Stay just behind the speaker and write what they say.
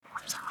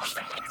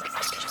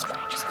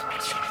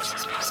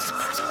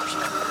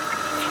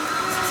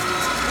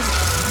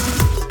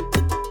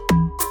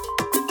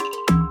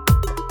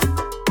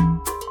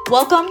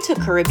Welcome to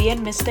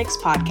Caribbean Mystics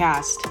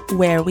Podcast,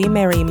 where we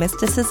marry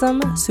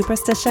mysticism,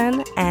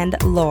 superstition, and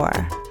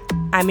lore.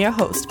 I'm your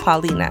host,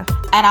 Paulina.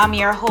 And I'm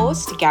your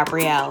host,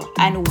 Gabrielle.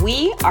 And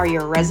we are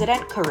your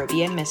resident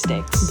Caribbean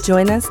mystics.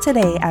 Join us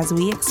today as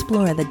we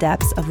explore the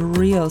depths of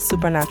real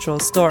supernatural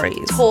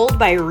stories told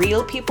by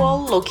real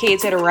people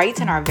located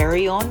right in our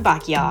very own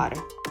backyard.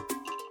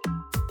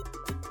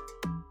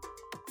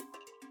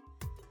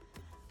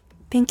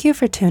 Thank you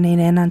for tuning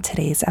in on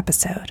today's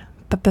episode.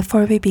 But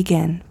before we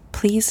begin,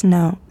 please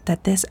note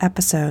that this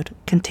episode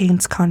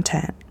contains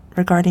content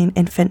regarding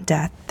infant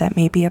death that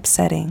may be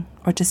upsetting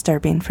or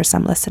disturbing for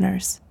some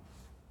listeners.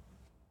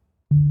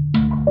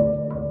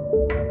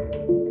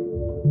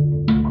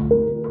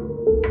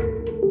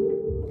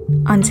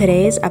 On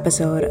today's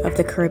episode of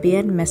the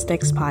Caribbean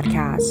Mystics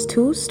Podcast,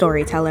 two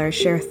storytellers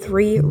share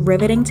three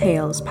riveting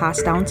tales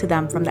passed down to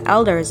them from the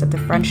elders of the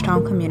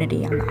Frenchtown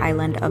community on the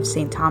island of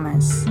St.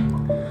 Thomas.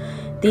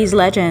 These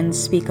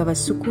legends speak of a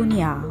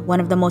Soucouyant,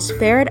 one of the most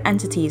feared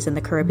entities in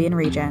the Caribbean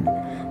region,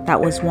 that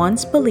was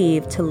once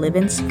believed to live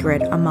in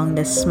secret among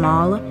this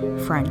small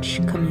French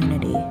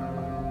community.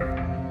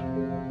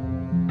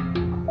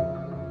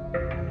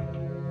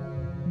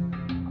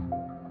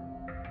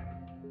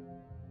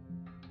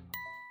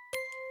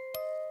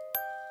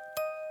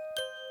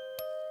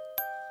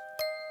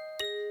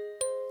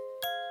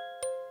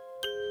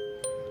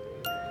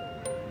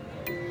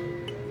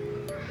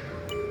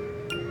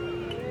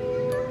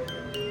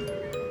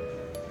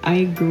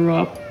 I grew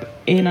up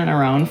in and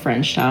around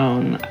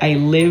Frenchtown. I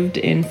lived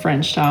in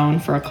Frenchtown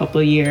for a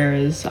couple of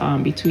years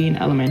between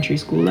elementary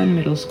school and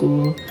middle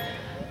school.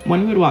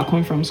 When we would walk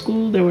home from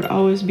school, there would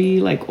always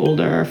be like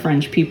older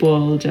French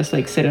people just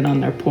like sitting on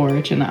their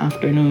porch in the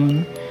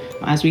afternoon.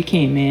 As we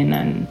came in,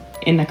 and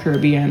in the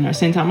Caribbean, or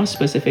St. Thomas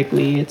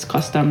specifically, it's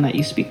custom that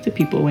you speak to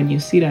people when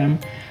you see them.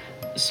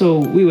 So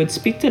we would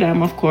speak to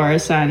them, of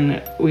course,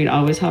 and we'd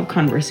always have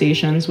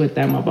conversations with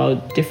them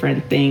about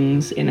different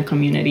things in the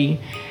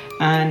community.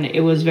 And it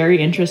was very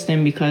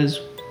interesting because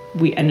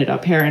we ended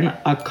up hearing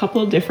a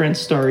couple different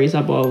stories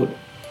about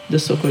the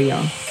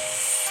Soucouyant.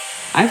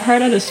 I've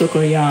heard of the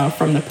Soucouyant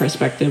from the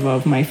perspective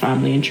of my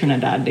family in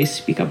Trinidad. They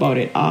speak about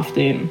it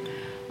often.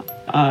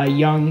 A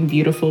young,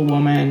 beautiful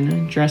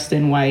woman dressed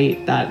in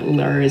white that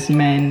lures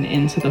men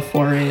into the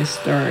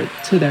forest or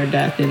to their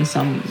death in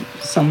some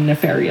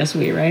nefarious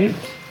way, right?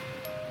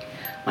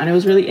 And it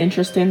was really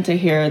interesting to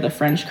hear the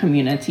French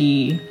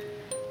community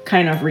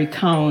kind of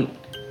recount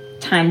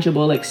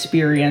tangible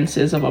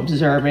experiences of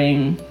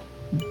observing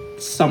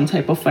some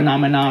type of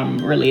phenomenon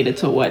related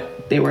to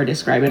what they were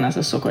describing as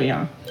a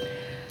Soucouyant.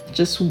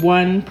 Just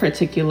one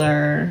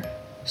particular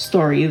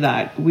story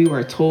that we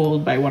were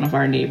told by one of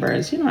our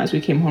neighbors, as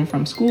we came home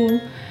from school,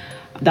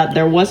 that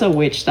there was a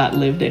witch that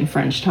lived in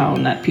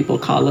Frenchtown that people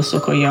call the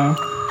Soucouyant.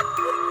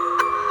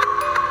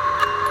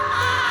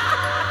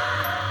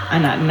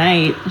 And at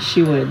night,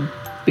 she would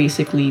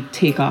basically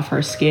take off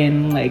her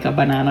skin like a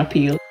banana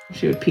peel.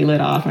 She would peel it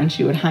off and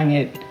she would hang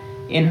it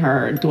in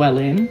her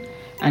dwelling,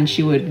 and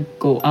she would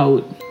go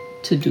out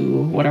to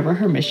do whatever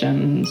her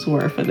missions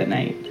were for the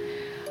night.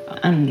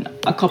 And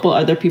a couple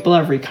other people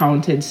have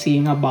recounted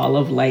seeing a ball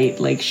of light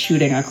like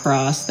shooting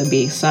across the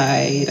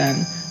bayside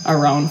and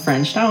around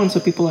Frenchtown. So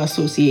people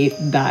associate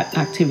that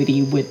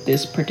activity with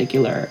this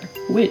particular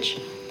witch.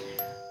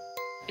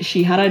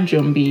 She had a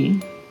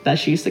jumbie that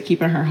she used to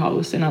keep in her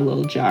house in a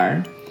little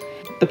jar.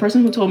 The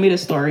person who told me the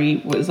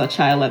story was a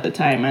child at the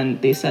time,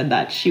 and they said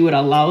that she would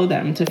allow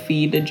them to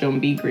feed the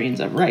jumbie grains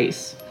of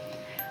rice.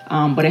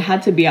 But it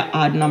had to be an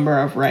odd number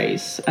of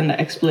rice. And the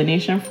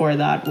explanation for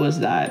that was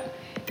that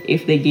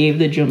if they gave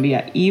the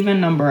jumbie an even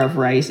number of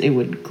rice, it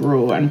would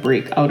grow and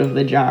break out of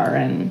the jar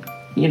and,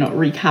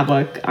 wreak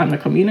havoc on the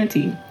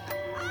community.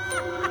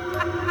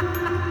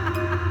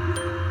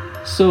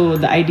 So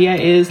the idea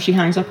is she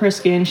hangs up her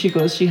skin, she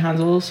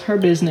handles her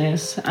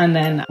business, and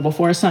then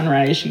before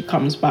sunrise, she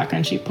comes back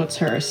and she puts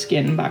her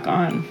skin back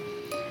on.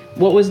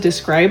 What was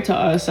described to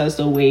us as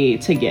the way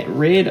to get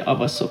rid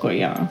of a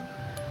Soucouyant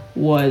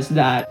was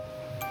that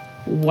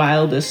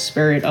while the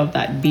spirit of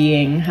that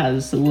being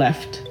has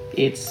left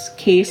its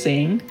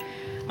casing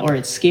or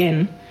its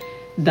skin,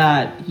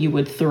 that you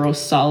would throw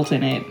salt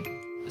in it.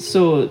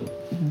 So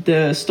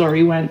the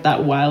story went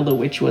that while the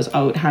witch was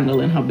out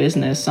handling her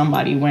business,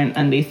 somebody went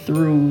and they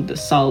threw the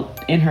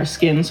salt in her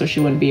skin so she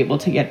wouldn't be able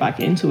to get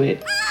back into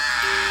it.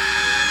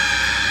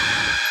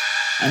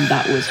 And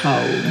that was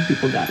how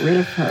people got rid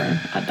of her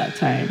at that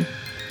time.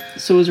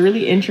 So it was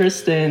really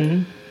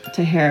interesting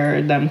to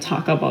hear them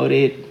talk about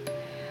it,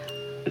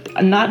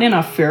 not in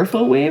a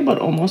fearful way, but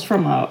almost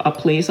from a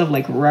place of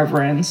like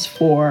reverence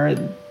for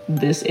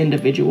this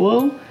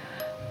individual.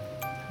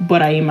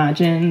 But I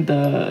imagine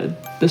the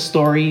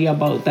story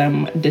about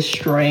them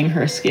destroying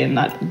her skin,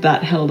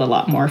 that held a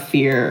lot more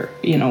fear,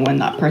 when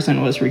that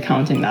person was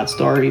recounting that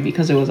story,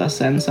 because it was a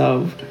sense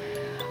of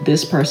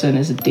this person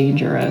is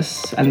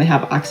dangerous and they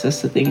have access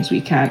to things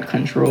we can't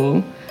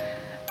control.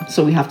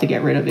 So we have to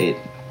get rid of it.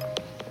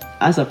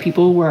 as a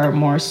people, we're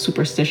more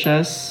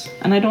superstitious.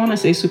 And I don't want to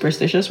say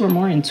superstitious, we're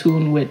more in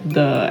tune with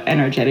the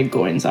energetic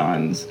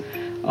goings-ons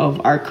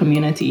of our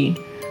community.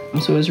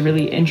 So it was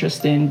really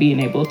interesting being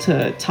able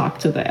to talk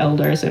to the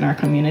elders in our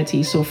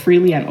community so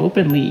freely and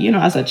openly, you know,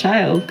 as a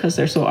child, because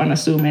they're so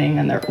unassuming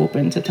and they're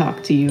open to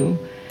talk to you,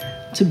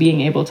 to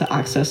being able to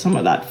access some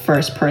of that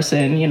first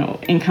person, you know,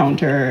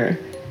 encounter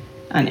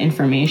and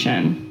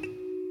information.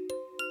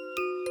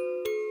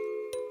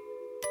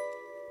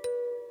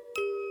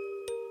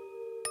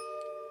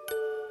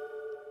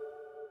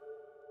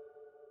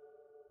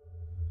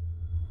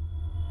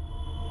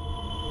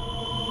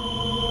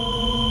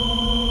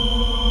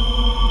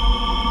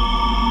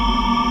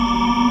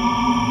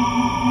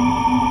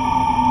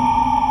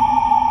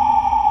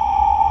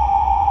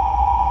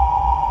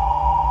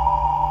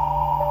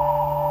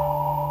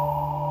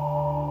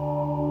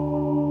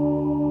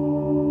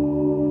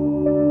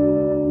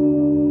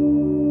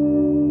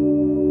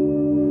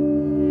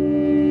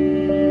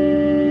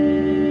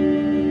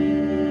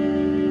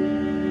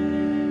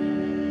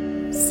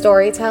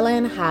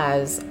 Storytelling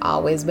has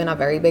always been a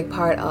very big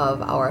part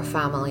of our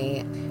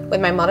family.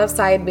 With my mother's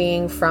side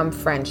being from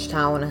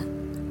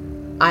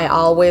Frenchtown, I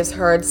always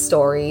heard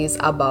stories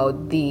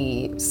about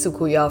the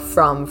Soucouyant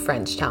from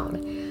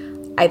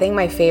Frenchtown. I think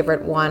my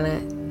favorite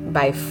one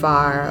by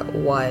far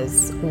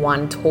was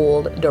one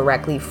told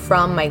directly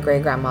from my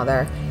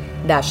great-grandmother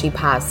that she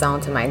passed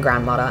down to my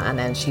grandmother, and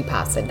then she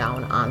passed it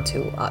down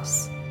onto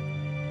us.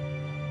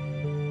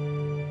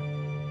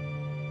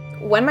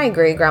 When my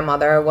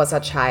great-grandmother was a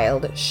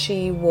child,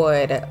 she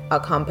would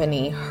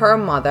accompany her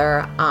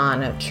mother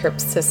on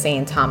trips to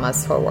St.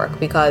 Thomas for work,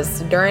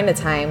 because during the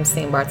time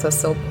St. Bart's was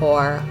so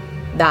poor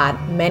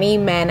that many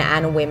men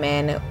and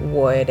women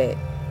would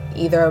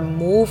either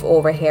move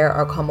over here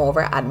or come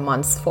over at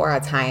months for a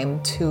time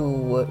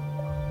to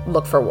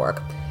look for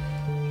work.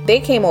 They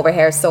came over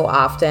here so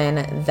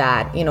often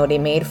that, you know, they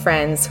made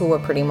friends who were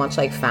pretty much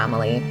like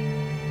family.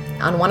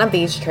 On one of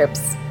these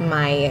trips,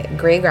 my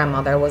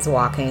great-grandmother was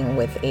walking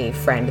with a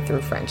friend through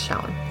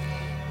Frenchtown.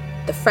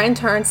 The friend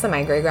turns to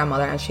my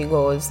great-grandmother and she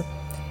goes,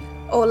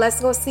 "Oh,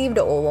 let's go see if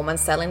the old woman's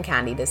selling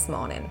candy this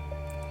morning."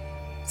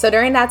 So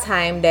during that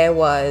time, there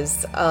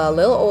was a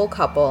little old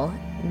couple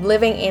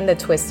living in the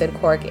Twisted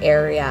Cork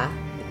area.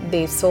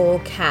 They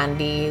sold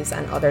candies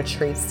and other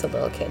treats to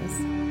little kids.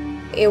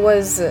 It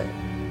was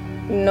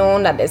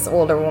known that this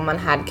older woman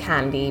had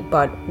candy,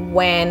 but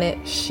when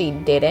she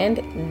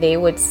didn't, they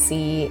would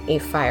see a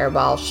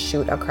fireball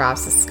shoot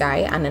across the sky,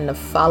 and then the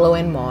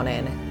following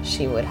morning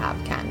she would have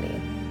candy.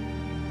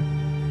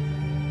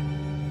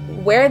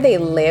 Where they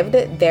lived,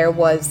 there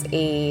was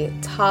a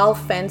tall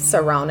fence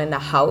surrounding the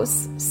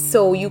house,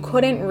 so you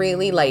couldn't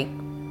really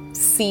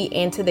see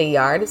into the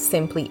yard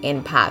simply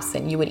in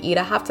passing. You would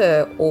either have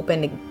to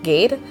open the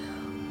gate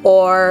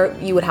or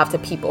you would have to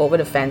peep over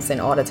the fence in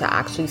order to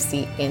actually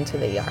see into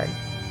the yard.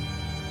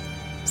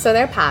 So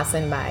they're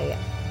passing by.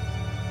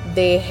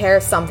 They hear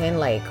something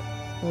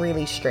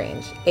really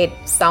strange. It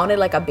sounded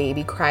like a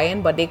baby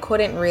crying, but they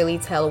couldn't really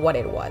tell what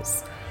it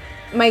was.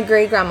 My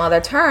great-grandmother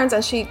turns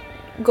and she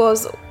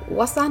goes,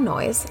 "What's that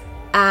noise?"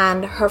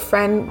 And her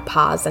friend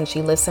paused and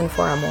she listened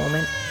for a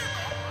moment.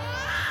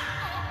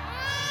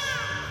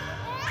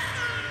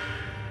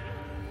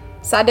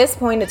 So at this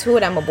point, the two of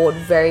them were both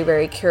very,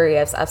 very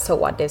curious as to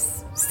what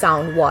this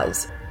sound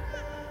was.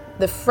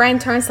 The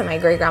friend turns to my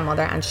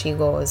great-grandmother and she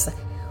goes,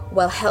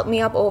 "Well, help me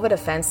up over the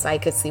fence so I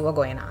could see what's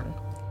going on."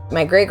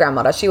 My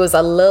great-grandmother, she was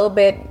a little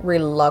bit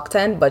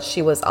reluctant, but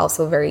she was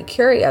also very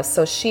curious,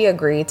 so she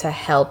agreed to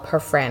help her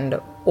friend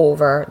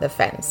over the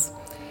fence.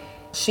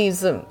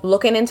 She's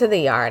looking into the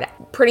yard,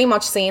 pretty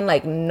much seeing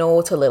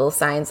no to little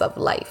signs of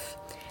life.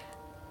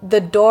 The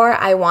door,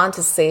 I want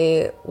to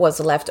say, was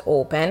left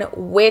open,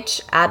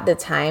 which at the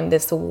time,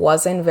 this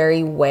wasn't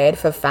very weird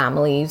for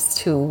families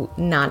to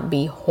not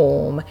be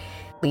home,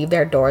 leave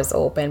their doors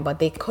open, but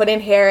they couldn't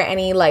hear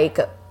any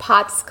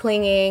pots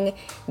clinging.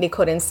 They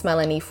couldn't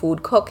smell any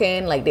food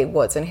cooking. They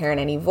wasn't hearing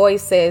any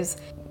voices.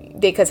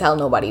 They could tell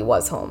nobody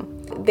was home.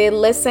 They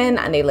listened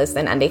and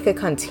they could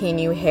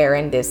continue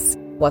hearing this,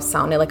 what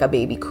sounded like a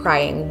baby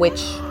crying,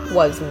 which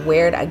was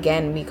weird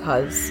again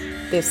because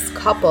this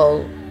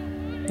couple,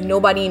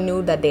 nobody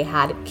knew that they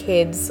had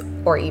kids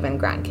or even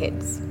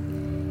grandkids.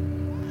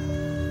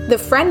 The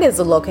friend is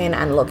looking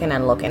and looking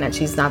and looking and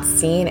she's not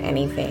seeing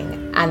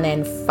anything. And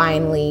then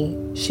finally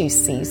she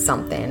sees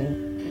something.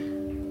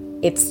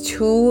 It's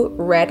two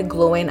red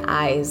glowing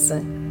eyes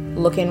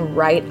looking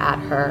right at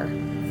her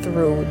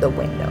through the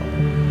window.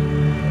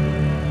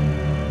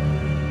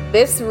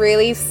 This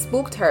really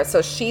spooked her.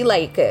 So she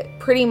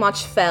pretty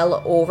much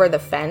fell over the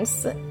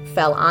fence,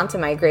 fell onto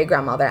my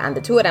great-grandmother, and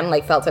the two of them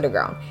fell to the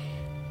ground.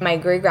 My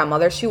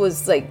great-grandmother, she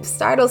was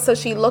startled, so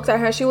she looked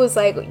at her. She was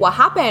like, "What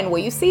happened?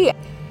 What you see?"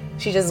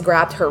 She just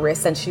grabbed her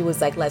wrist and she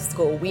was like, "Let's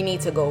go. We need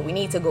to go. We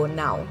need to go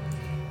now."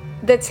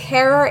 The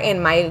terror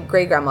in my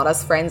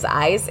great-grandmother's friend's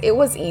eyes, it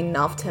was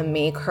enough to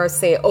make her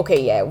say,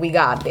 "Okay, yeah, we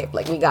got it.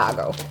 We gotta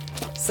go."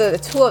 So the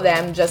two of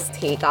them just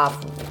take off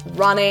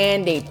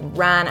running. They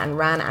ran and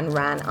ran and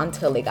ran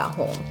until they got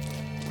home.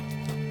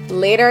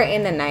 Later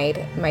in the night,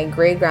 my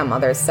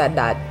great-grandmother said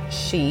that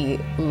she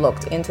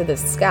looked into the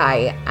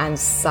sky and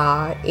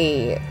saw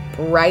a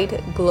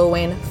bright,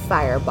 glowing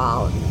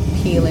fireball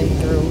peeling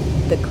through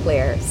the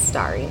clear,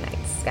 starry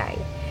night sky.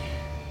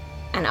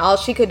 And all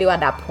she could do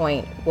at that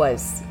point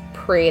was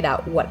pray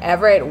that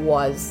whatever it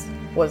was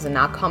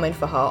not coming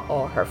for her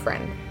or her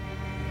friend.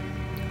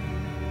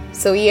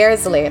 So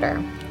years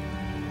later,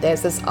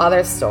 there's this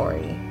other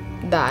story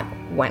that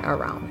went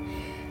around.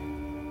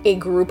 A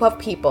group of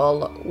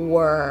people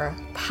were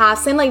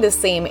passing like the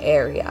same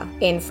area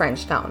in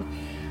Frenchtown.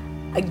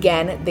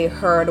 Again, they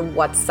heard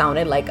what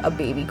sounded like a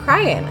baby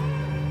crying.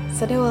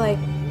 So they were like,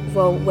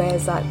 well,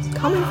 where's that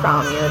coming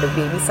from? You know, the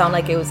baby sounded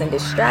like it was in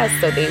distress,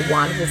 so they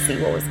wanted to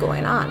see what was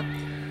going on.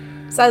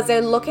 So as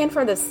they're looking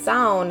for the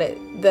sound,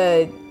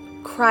 the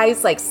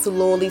cries like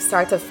slowly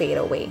start to fade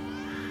away.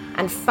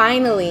 And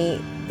finally,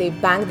 they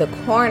bang the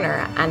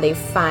corner and they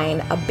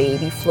find a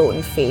baby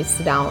floating face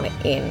down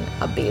in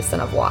a basin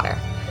of water.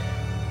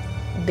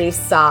 They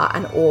saw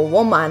an old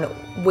woman,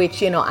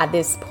 which, you know, at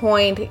this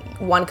point,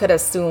 one could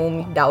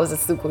assume that was a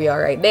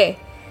Soucouyant right there.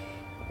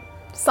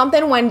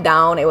 Something went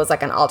down. It was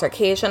like an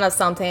altercation or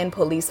something.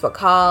 Police were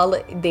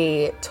called.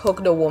 They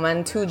took the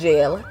woman to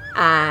jail.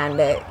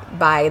 And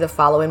by the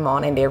following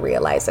morning, they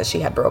realized that she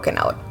had broken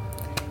out.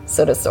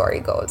 So the story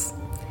goes.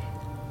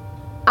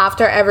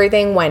 After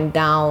everything went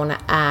down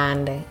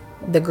and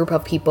the group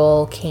of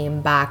people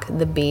came back,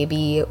 the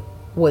baby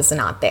was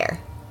not there.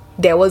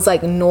 There was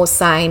like no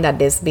sign that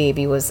this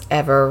baby was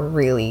ever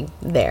really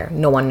there.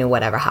 No one knew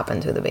whatever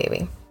happened to the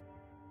baby.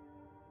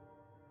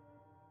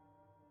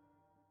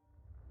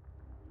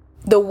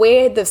 The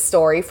way the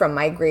story from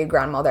my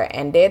great-grandmother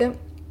ended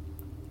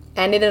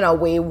in a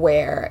way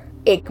where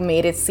it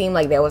made it seem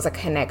like there was a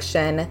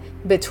connection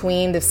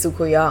between the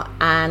Soucouyant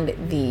and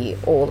the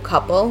old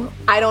couple.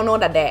 I don't know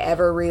that there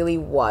ever really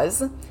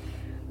was,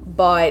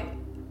 but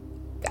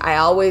I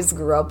always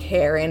grew up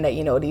hearing that,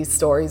 you know, these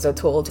stories are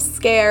told to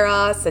scare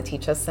us, to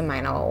teach us to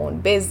mind our own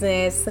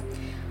business.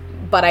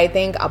 But I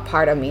think a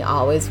part of me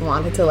always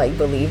wanted to like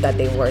believe that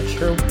they were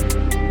true.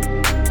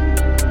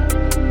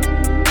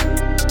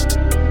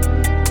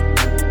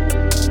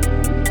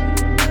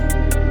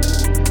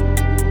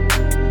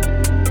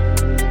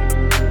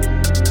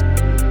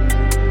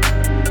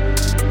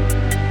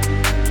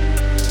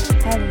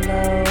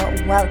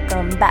 Hello,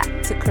 welcome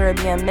back to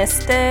Caribbean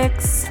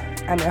Mystics.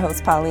 I'm your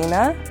host,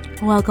 Paulina.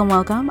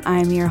 Welcome.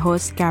 I'm your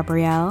host,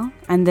 Gabrielle,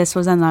 and this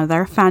was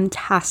another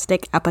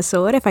fantastic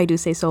episode, if I do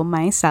say so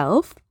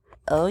myself.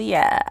 Oh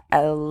yeah, I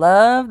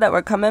love that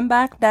we're coming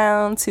back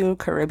down to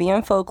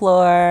Caribbean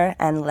folklore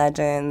and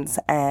legends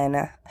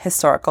and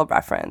historical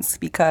reference,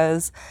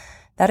 because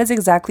that is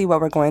exactly what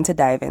we're going to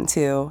dive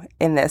into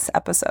in this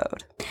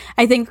episode.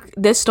 I think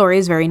this story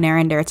is very near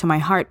and dear to my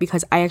heart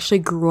because I actually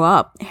grew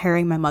up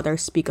hearing my mother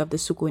speak of the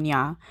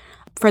Soucouyant.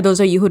 For those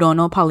of you who don't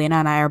know, Paulina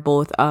and I are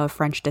both of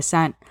French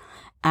descent.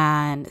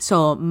 And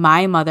so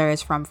my mother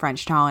is from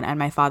Frenchtown and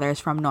my father is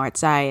from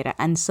Northside.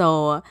 And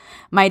so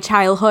my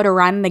childhood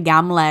ran the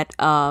gamut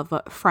of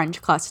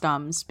French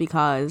customs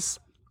because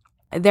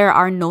there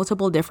are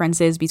notable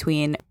differences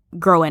between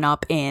growing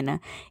up in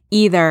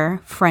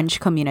either French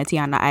community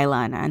on the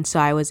island. And so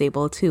I was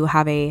able to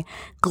have a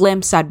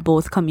glimpse at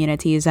both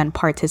communities and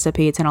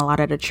participate in a lot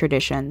of the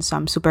traditions. So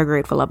I'm super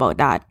grateful about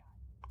that.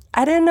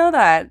 I didn't know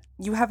that.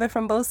 You have it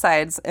from both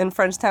sides, in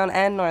Frenchtown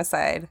and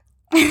Northside.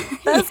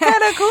 That's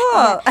kind of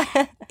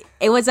cool.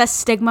 It was a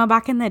stigma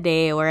back in the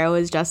day where it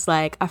was just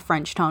like a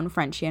Frenchtown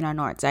Frenchie and a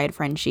Northside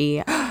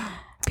Frenchie.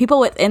 People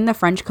within the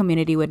French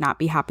community would not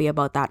be happy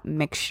about that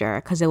mixture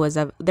because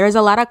there's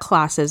a lot of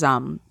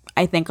classism,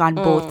 I think, on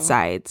both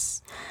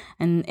sides.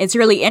 And it's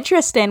really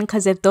interesting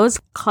because if those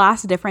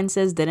class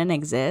differences didn't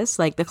exist,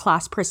 like the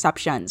class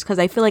perceptions, because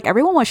I feel like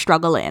everyone was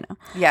struggling.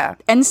 Yeah.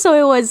 And so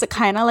it was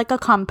kind of like a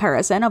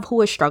comparison of who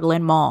was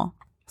struggling more.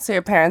 So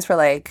your parents were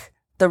like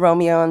the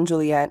Romeo and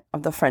Juliet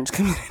of the French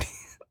community.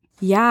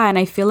 Yeah, and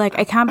I feel like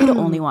I can't be the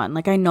only one.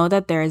 Like, I know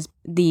that there's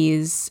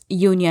these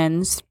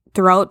unions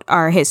throughout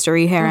our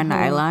history here on the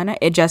island.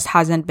 It just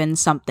hasn't been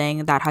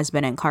something that has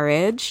been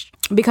encouraged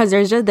because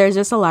there's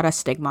just a lot of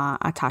stigma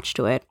attached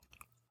to it.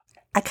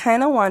 I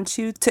kind of want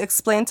you to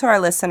explain to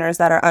our listeners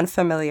that are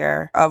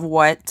unfamiliar of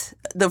what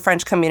the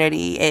French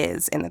community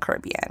is in the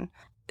Caribbean.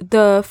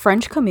 The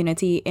French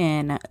community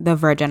in the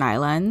Virgin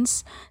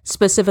Islands,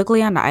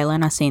 specifically on the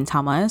island of St.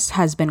 Thomas,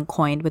 has been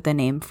coined with the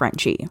name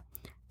Frenchie.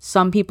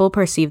 Some people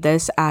perceive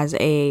this as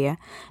a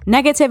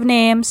negative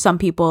name. Some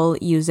people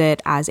use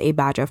it as a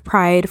badge of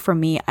pride. For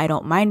me, I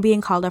don't mind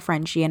being called a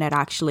Frenchie, and it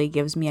actually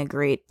gives me a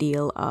great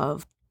deal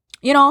of,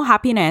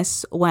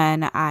 happiness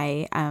when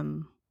I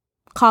am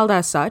called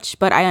as such,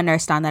 but I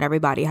understand that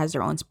everybody has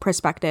their own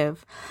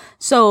perspective.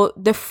 So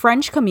the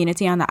French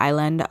community on the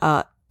island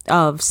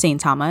of St.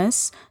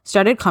 Thomas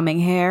started coming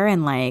here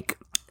in like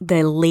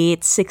the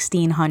late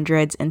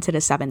 1600s into the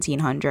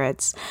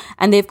 1700s.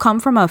 And they've come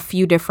from a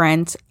few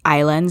different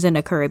islands in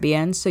the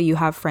Caribbean. So you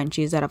have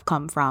Frenchies that have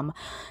come from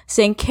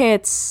St.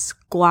 Kitts,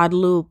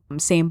 Guadeloupe,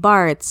 St.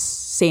 Bart's,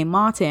 St.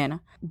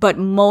 Martin. But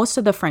most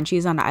of the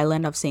Frenchies on the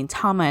island of St.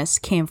 Thomas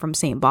came from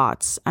St.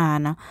 Bart's.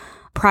 And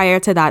prior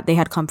to that, they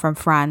had come from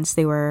France.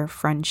 They were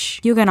French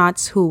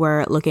Huguenots who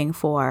were looking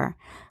for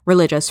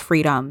religious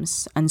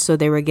freedoms. And so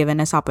they were given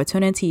this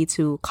opportunity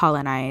to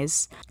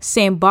colonize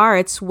St.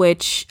 Bart's,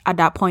 which at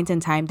that point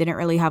in time didn't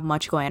really have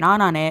much going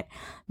on it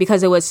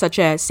because it was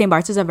St.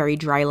 Bart's is a very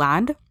dry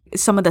land.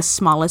 Some of the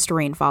smallest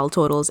rainfall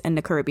totals in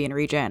the Caribbean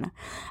region.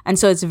 And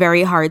so it's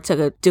very hard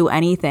to do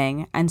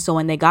anything. And so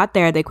when they got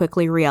there, they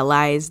quickly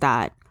realized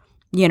that,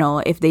 you know,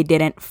 if they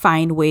didn't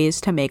find ways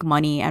to make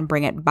money and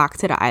bring it back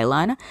to the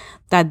island,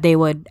 that they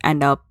would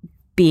end up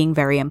being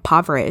very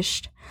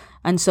impoverished.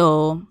 And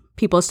so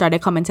people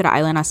started coming to the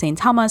island of St.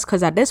 Thomas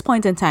because at this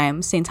point in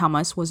time, St.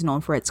 Thomas was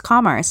known for its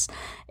commerce.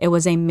 It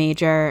was a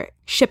major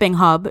shipping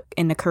hub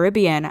in the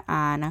Caribbean,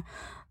 and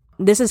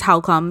this is how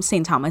come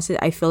St. Thomas,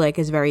 I feel like,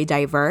 is very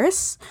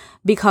diverse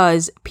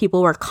because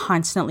people were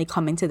constantly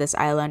coming to this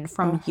island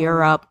from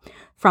Europe,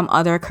 from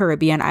other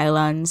Caribbean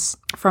islands,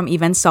 from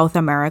even South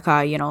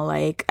America, you know,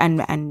 like,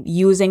 and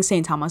using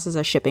St. Thomas as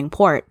a shipping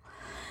port.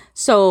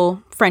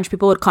 So French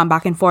people would come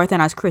back and forth.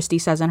 And as Christy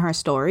says in her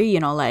story, you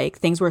know, like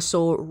things were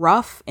so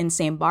rough in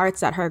St. Bart's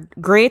that her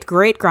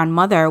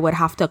great-great-grandmother would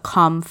have to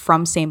come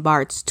from St.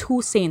 Bart's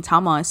to St.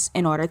 Thomas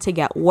in order to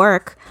get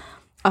work,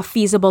 a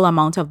feasible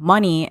amount of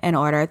money in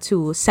order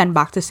to send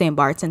back to St.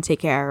 Bart's and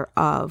take care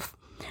of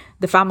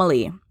the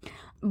family.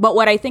 But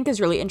what I think is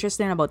really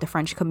interesting about the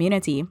French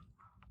community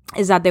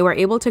is that they were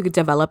able to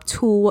develop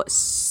two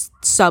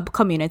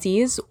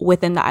sub-communities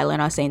within the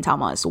island of St.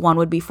 Thomas. One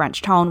would be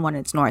Frenchtown, one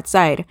its north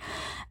side.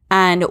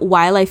 And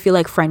while I feel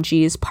like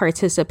Frenchies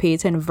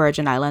participate in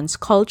Virgin Islands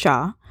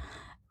culture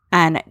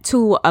and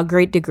to a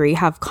great degree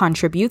have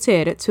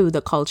contributed to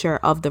the culture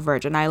of the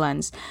Virgin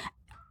Islands,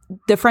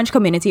 the French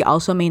community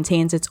also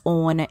maintains its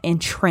own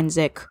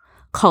intrinsic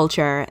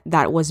culture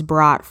that was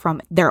brought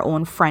from their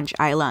own French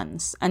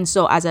islands. And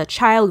so as a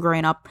child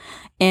growing up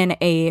in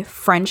a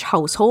French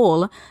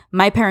household,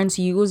 my parents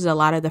used a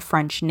lot of the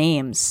French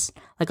names,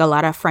 like a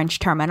lot of French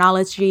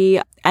terminology,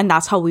 and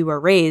that's how we were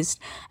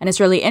raised. And it's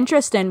really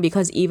interesting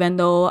because even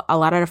though a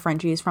lot of the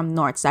Frenchies from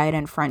Northside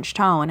and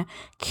Frenchtown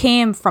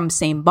came from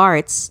St.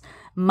 Bart's,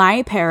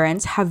 my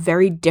parents have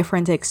very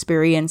different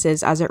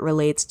experiences as it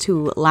relates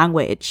to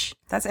language.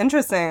 That's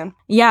interesting.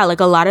 Yeah, like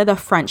a lot of the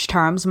French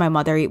terms my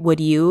mother would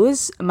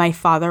use, my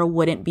father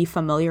wouldn't be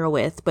familiar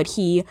with, but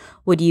he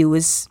would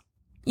use,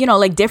 you know,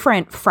 like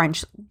different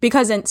French,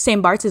 because in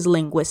St. Bart's is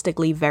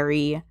linguistically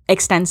very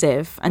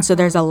extensive. And so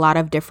there's a lot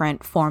of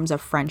different forms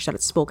of French that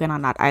is spoken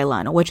on that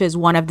island, which is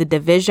one of the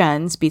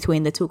divisions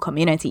between the two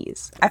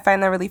communities. I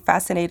find that really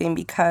fascinating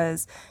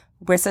because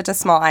we're such a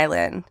small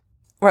island.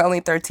 We're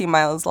only 13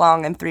 miles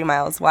long and 3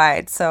 miles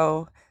wide.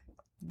 So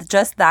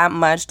just that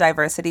much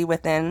diversity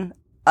within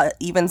an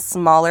even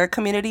smaller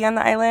community on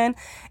the island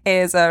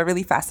is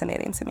really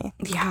fascinating to me.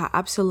 Yeah,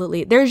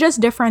 absolutely. There's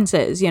just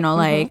differences, you know,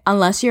 like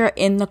unless you're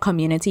in the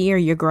community or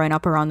you're growing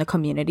up around the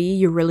community,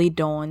 you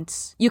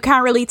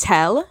can't really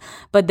tell,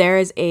 but there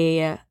is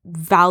a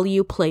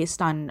value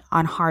placed on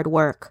hard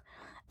work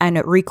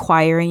and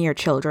requiring your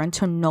children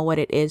to know what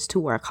it is to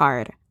work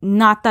hard.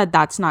 Not that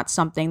that's not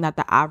something that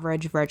the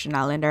average Virgin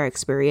Islander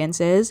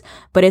experiences,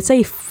 but it's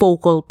a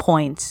focal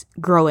point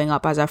growing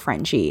up as a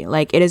Frenchie.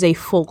 Like it is a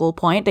focal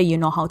point that you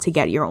know how to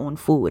get your own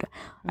food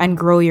and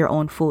grow your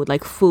own food.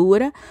 Like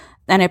food,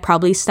 and it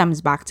probably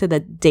stems back to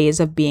the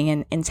days of being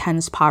in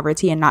intense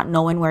poverty and not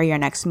knowing where your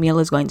next meal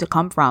is going to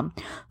come from.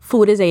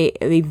 Food is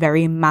a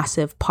very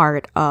massive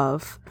part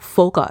of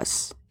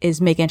focus, is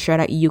making sure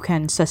that you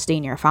can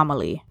sustain your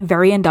family.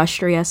 Very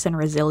industrious and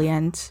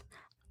resilient.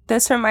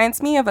 This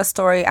reminds me of a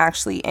story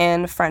actually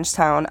in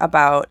Frenchtown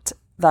about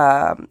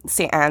the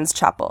St. Anne's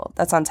Chapel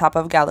that's on top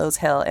of Gallows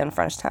Hill in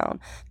Frenchtown.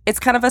 It's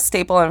kind of a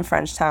staple in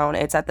Frenchtown.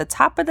 It's at the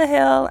top of the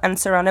hill and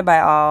surrounded by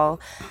all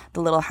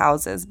the little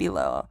houses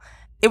below.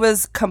 It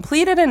was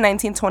completed in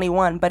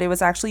 1921, but it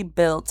was actually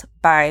built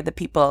by the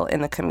people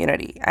in the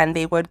community. And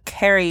they would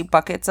carry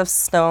buckets of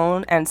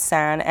stone and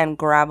sand and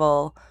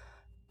gravel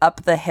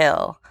up the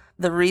hill.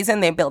 The reason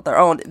they built their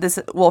own,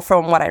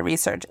 from what I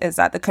researched, is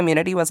that the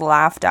community was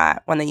laughed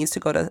at when they used to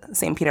go to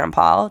St. Peter and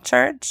Paul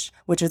Church,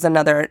 which is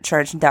another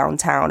church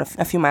downtown,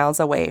 a few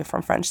miles away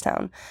from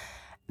Frenchtown.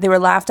 They were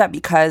laughed at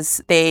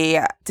because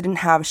they didn't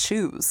have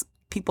shoes.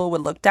 People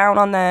would look down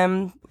on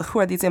them. Who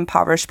are these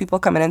impoverished people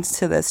coming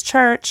into this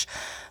church?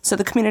 So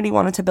the community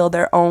wanted to build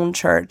their own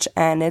church,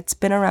 and it's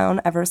been around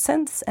ever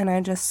since. And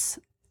I just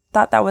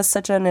thought that was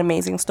such an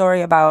amazing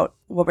story about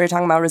what we were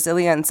talking about,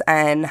 resilience,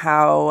 and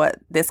how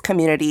this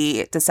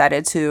community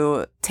decided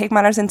to take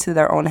matters into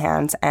their own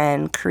hands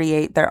and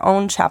create their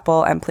own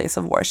chapel and place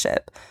of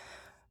worship,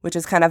 which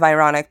is kind of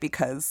ironic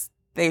because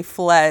they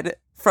fled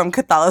from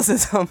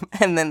Catholicism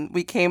and then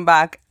we came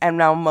back and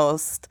now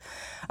most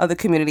of the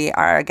community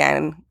are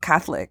again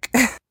Catholic.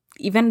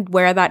 Even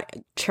where that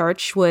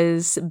church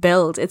was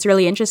built, it's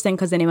really interesting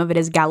because the name of it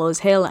is Gallows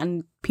Hill,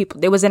 and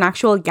there was an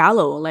actual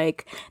gallows,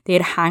 like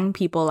they'd hang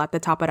people at the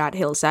top of that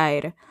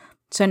hillside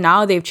So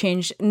now they've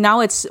changed. Now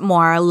it's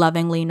more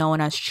lovingly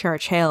known as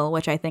Church Hill,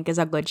 which I think is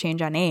a good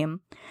change of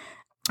name.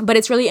 But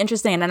it's really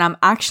interesting. And I'm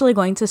actually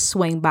going to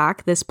swing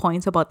back this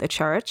point about the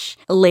church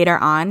later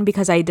on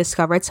because I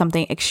discovered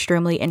something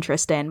extremely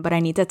interesting. But I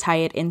need to tie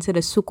it into the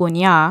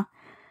Soucouyant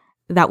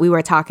that we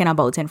were talking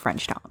about in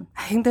Frenchtown.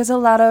 I think there's a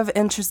lot of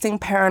interesting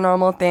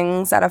paranormal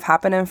things that have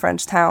happened in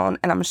Frenchtown,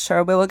 and I'm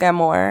sure we will get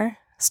more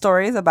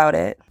stories about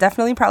it.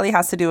 Definitely probably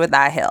has to do with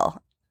that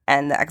hill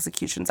and the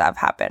executions that have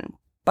happened.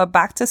 But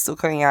back to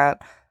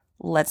Soucouyant,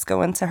 let's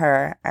go into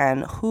her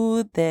and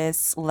who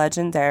this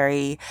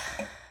legendary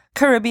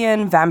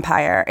Caribbean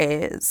vampire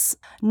is.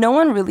 No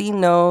one really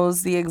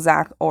knows the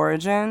exact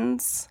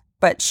origins,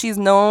 but she's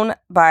known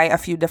by a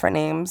few different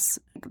names.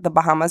 The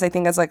Bahamas, I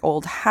think, is like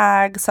Old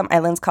Hag. Some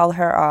islands call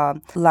her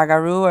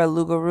Lagaroo or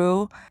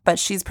Lugaroo. But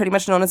she's pretty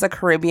much known as a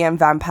Caribbean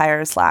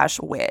vampire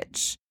 /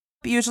 witch.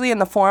 Usually in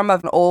the form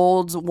of an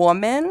old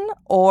woman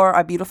or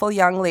a beautiful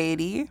young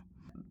lady.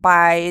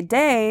 By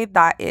day,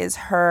 that is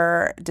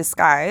her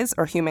disguise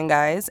or human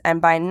guise. And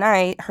by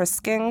night, her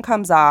skin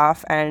comes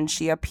off and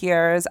she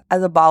appears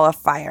as a ball of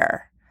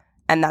fire.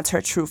 And that's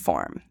her true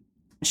form.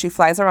 She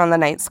flies around the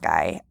night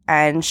sky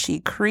and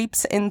she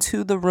creeps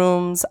into the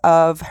rooms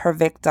of her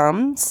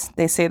victims.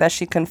 They say that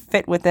she can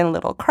fit within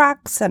little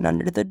cracks and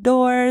under the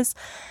doors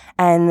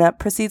and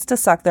proceeds to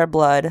suck their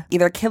blood,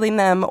 either killing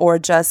them or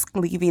just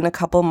leaving a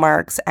couple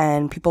marks,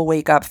 and people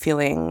wake up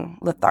feeling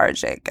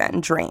lethargic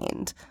and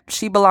drained.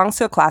 She belongs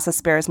to a class of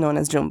spirits known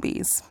as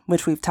Jumbies,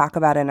 which we've talked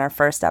about in our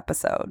first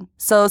episode.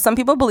 So some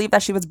people believe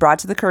that she was brought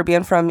to the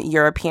Caribbean from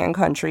European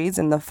countries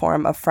in the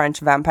form of French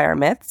vampire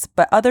myths,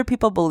 but other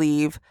people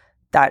believe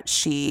that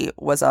she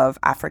was of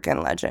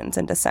African legends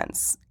and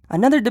descents.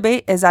 Another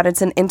debate is that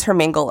it's an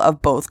intermingle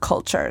of both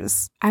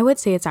cultures. I would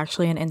say it's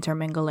actually an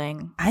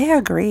intermingling. I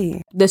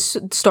agree. The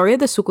story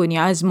of the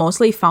Soucouyant is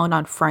mostly found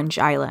on French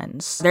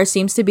islands. There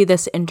seems to be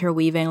this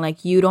interweaving,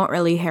 like you don't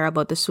really hear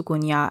about the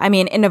Soucouyant. I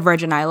mean, in the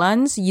Virgin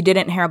Islands, you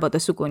didn't hear about the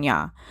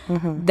Soucouyant.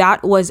 Mm-hmm.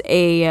 That was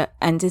a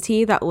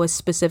entity that was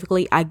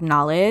specifically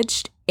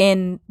acknowledged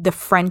in the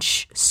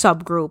French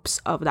subgroups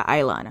of the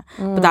island.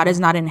 But that is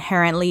not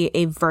inherently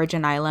a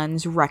Virgin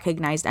Islands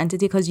recognized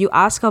entity, because you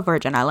ask a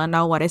Virgin Island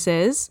now what it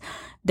is,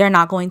 they're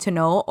not going to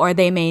know, or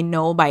they may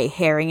know by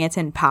hearing it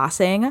in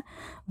passing,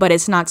 but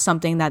it's not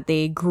something that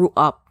they grew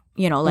up,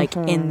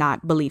 in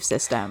that belief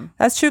system.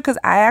 That's true, because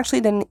I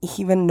actually didn't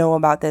even know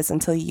about this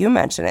until you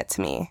mentioned it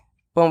to me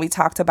when we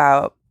talked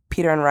about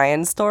Peter and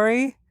Ryan's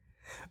story,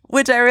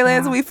 which I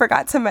realized we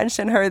forgot to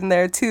mention her in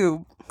there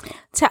too.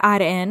 To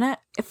add in,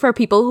 for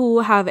people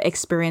who have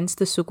experienced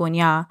the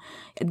Soucouyant,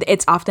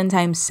 it's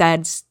oftentimes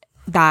said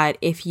that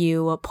if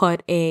you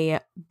put a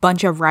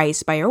bunch of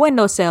rice by your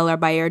windowsill or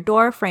by your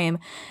door frame,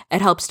 it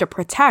helps to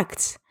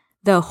protect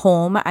the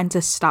home and to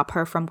stop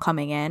her from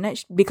coming in,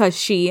 because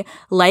she,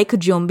 like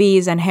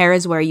Jumbies, and here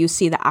is where you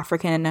see the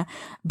African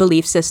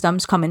belief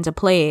systems come into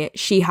play,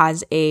 she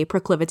has a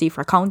proclivity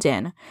for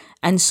counting.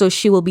 And so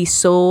she will be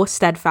so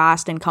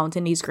steadfast in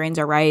counting these grains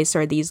of rice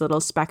or these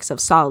little specks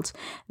of salt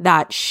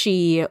that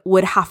she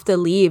would have to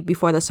leave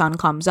before the sun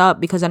comes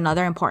up, because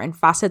another important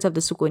facet of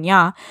the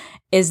Soucouyant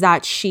is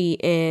that she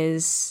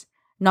is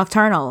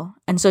nocturnal.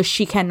 And so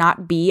she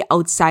cannot be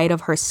outside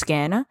of her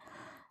skin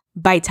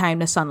by time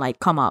the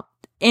sunlight come up.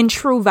 In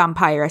true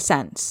vampire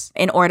sense,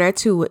 in order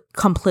to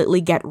completely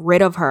get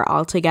rid of her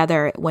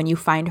altogether, when you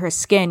find her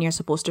skin, you're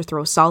supposed to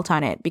throw salt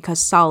on it, because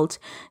salt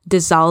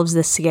dissolves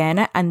the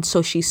skin, and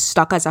so she's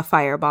stuck as a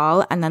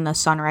fireball, and then the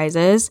sun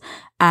rises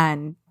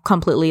and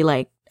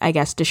completely,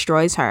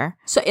 destroys her.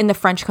 So in the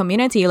French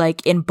community,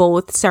 in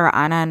both Sarah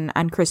Anna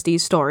and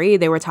Christy's story,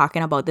 they were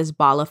talking about this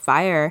ball of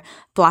fire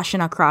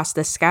flashing across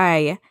the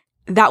sky.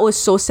 That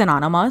was so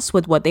synonymous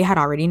with what they had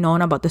already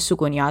known about the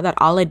Soucouyant that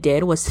all it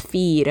did was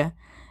feed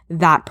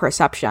that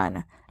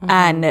perception.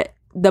 And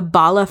the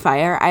ball of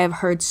fire, I have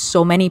heard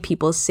so many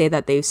people say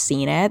that they've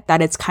seen it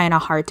that it's kind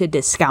of hard to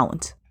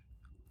discount.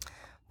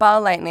 Ball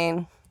of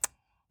lightning.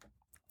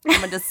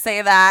 I'm gonna just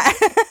say that.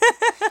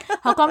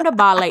 How come the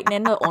ball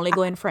lightning will only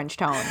go in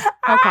Frenchtown?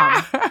 How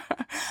come?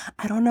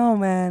 I don't know,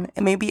 man.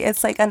 Maybe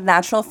it's like a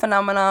natural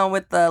phenomenon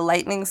with the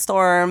lightning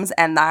storms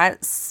and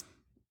that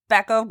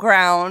speck of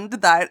ground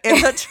that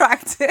is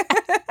attractive.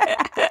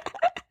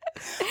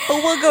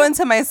 But we'll go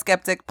into my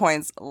skeptic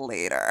points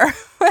later.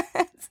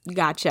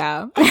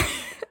 Gotcha.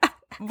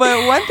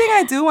 But one thing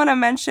I do want to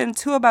mention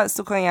too about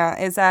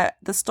Soucouyant is that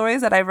the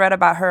stories that I've read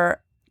about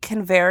her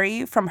can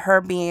vary from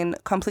her being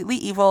completely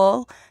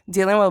evil,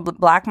 dealing with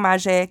black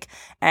magic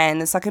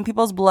and sucking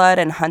people's blood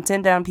and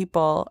hunting down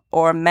people,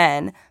 or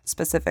men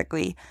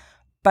specifically.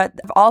 But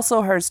I've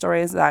also heard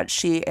stories that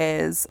she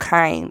is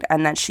kind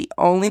and that she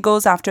only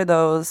goes after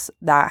those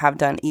that have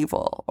done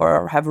evil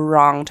or have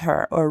wronged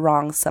her or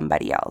wronged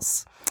somebody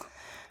else.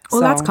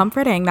 Well, that's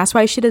comforting. That's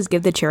why she does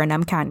give the children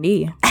them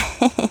candy.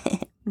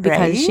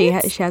 Because she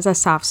has a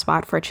soft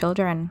spot for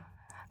children.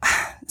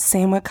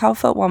 Same with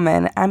Cowfoot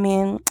Woman. I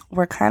mean,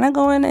 we're kind of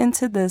going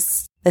into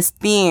this this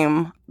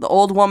theme. The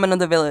old woman of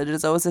the village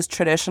is always this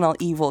traditional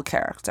evil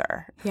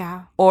character.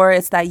 Yeah. Or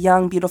it's that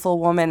young, beautiful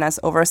woman that's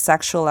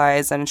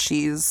over-sexualized and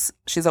she's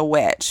a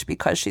witch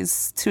because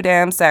she's too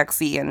damn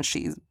sexy and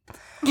she's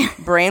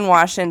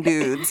brainwashing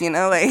dudes,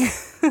 like,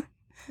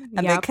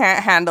 and they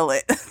can't handle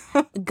it.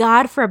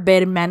 God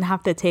forbid men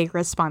have to take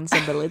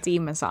responsibility,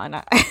 Miss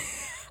Anna.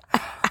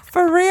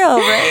 For real,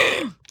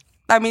 right?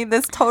 I mean,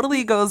 this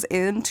totally goes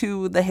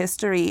into the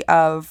history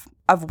of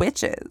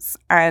witches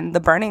and the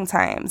burning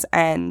times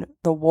and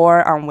the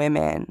war on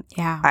women.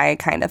 Yeah. I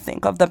kind of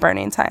think of the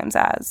burning times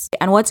as.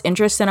 And what's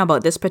interesting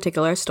about this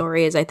particular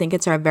story is I think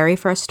it's our very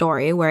first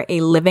story where a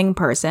living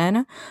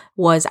person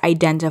was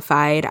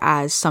identified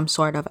as some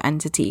sort of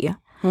entity.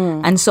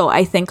 And so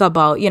I think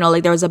about,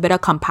 like there was a bit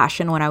of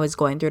compassion when I was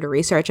going through the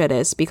research of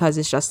this, because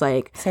it's just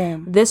like,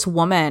 Same. This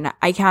woman,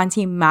 I can't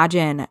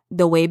imagine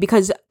the way,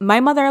 because my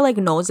mother like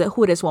knows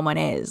who this woman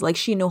is. Like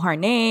she knew her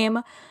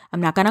name.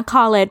 I'm not going to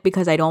call it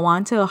because I don't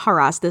want to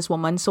harass this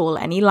woman's soul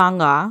any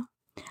longer.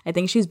 I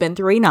think she's been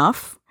through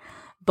enough.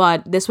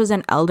 But this was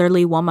an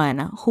elderly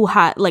woman who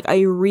had like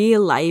a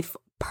real life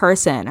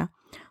person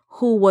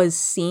who was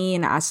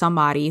seen as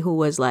somebody who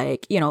was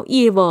like,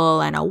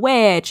 evil and a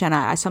witch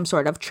and some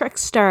sort of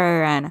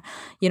trickster. And,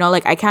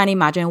 like I can't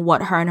imagine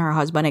what her and her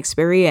husband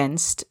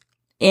experienced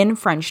in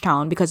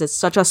Frenchtown, because it's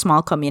such a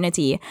small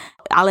community.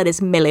 All of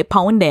this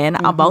milli-pounding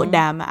about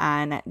them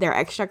and their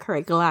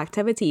extracurricular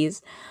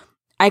activities.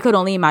 I could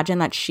only imagine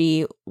that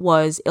she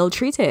was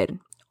ill-treated,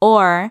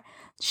 or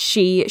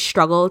she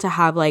struggled to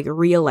have like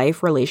real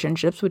life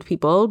relationships with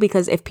people,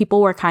 because if people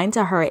were kind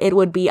to her, it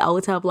would be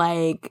out of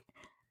like,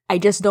 I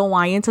just don't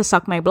want you to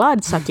suck my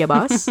blood,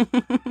 succubus.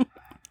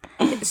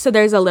 So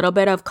there's a little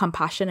bit of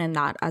compassion in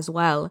that as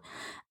well.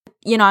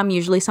 I'm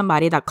usually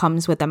somebody that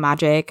comes with the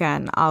magic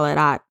and all of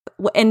that.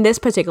 In this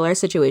particular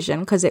situation,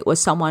 because it was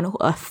someone,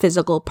 a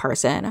physical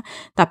person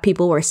that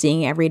people were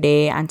seeing every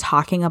day and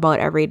talking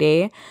about every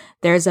day,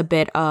 there's a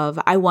bit of,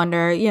 I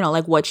wonder,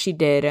 like what she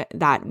did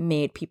that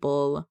made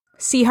people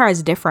see her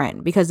as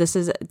different,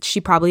 because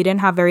she probably didn't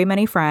have very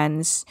many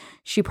friends.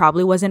 She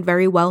probably wasn't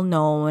very well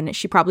known.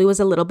 She probably was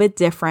a little bit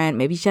different.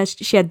 Maybe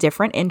she had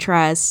different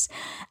interests,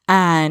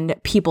 and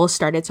people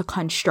started to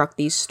construct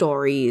these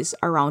stories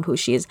around who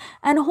she is.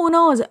 And who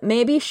knows,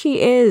 maybe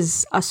she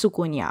is a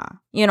Soucouyant,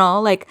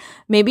 like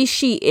maybe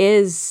she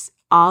is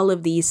all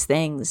of these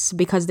things,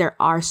 because there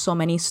are so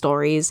many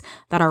stories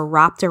that are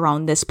wrapped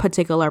around this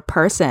particular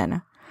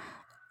person.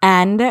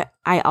 And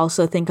I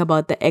also think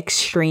about the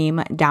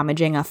extreme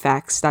damaging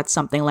effects that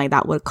something like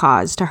that would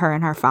cause to her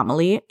and her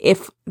family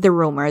if the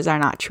rumors are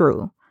not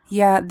true.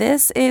 Yeah,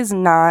 this is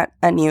not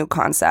a new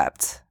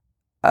concept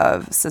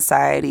of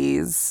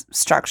society's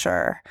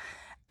structure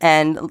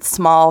and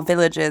small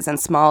villages and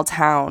small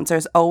towns.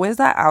 There's always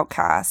that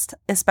outcast,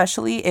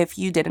 especially if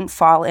you didn't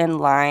fall in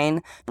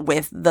line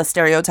with the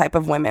stereotype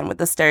of women, with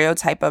the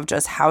stereotype of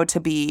just how to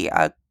be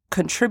a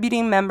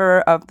contributing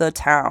member of the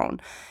town.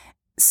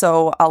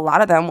 So a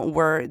lot of them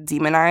were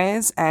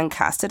demonized and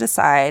casted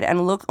aside and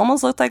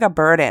almost looked like a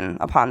burden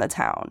upon the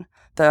town.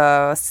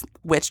 The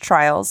witch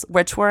trials,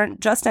 which weren't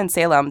just in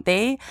Salem,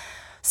 they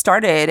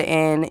started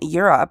in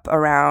Europe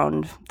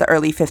around the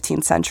early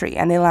 15th century,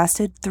 and they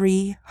lasted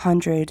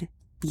 300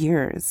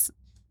 years.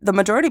 The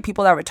majority of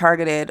people that were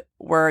targeted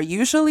were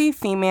usually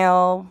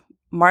female,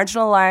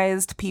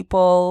 marginalized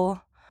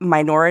people,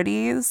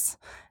 minorities,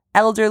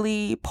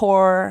 elderly,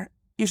 poor,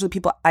 usually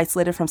people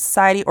isolated from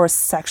society, or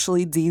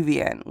sexually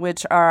deviant,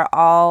 which are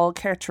all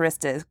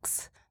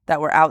characteristics that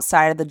were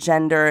outside of the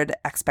gendered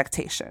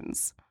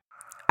expectations.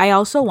 I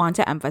also want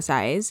to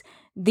emphasize,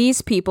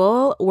 these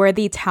people were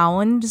the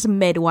town's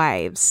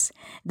midwives.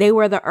 They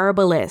were the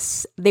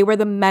herbalists. They were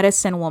the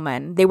medicine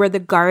woman. They were the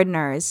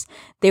gardeners.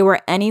 They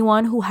were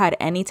anyone who had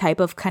any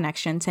type of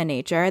connection to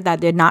nature that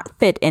did not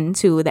fit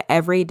into the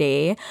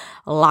everyday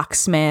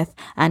locksmith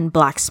and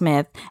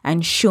blacksmith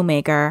and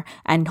shoemaker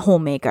and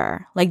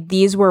homemaker. Like,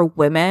 these were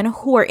women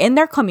who were in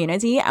their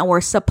community and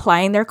were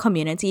supplying their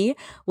community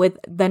with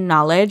the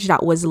knowledge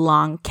that was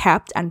long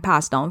kept and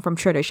passed down from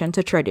tradition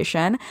to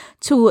tradition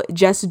to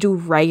just do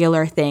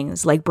regular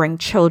things like bring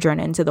children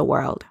into the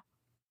world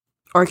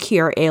or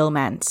cure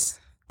ailments.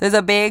 There's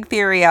a big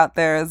theory out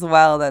there as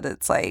well that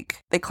it's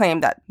like they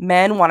claim that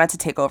men wanted to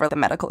take over the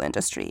medical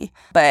industry.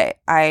 But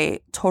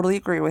I totally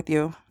agree with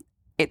you.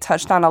 It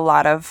touched on a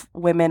lot of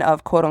women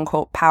of quote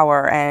unquote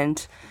power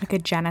and like a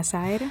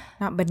genocide,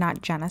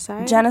 not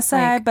genocide.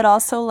 Genocide, but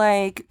also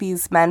like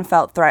these men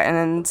felt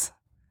threatened.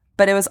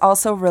 But it was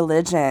also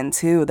religion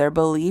too. Their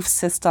belief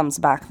systems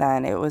back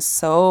then. It was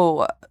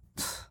so.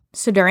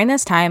 So during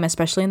this time,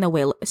 especially in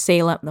the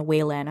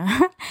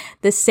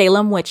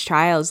Salem witch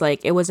trials,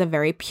 like, it was a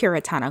very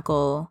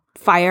puritanical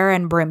fire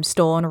and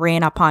brimstone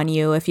rain upon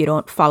you if you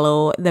don't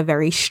follow the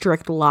very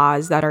strict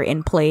laws that are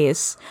in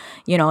place.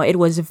 You know, it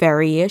was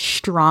very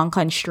strong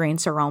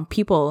constraints around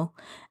people.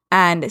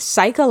 And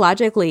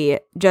psychologically,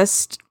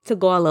 just to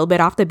go a little bit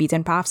off the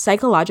beaten path,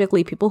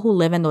 psychologically, people who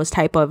live in those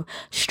type of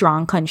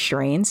strong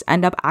constraints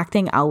end up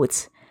acting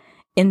out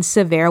in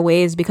severe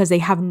ways because they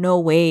have no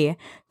way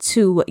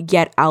to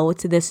get out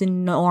this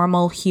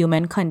normal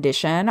human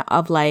condition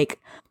of like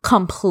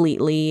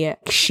completely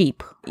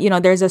sheep. You know,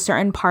 there's a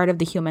certain part of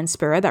the human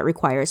spirit that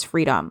requires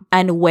freedom.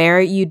 And where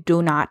you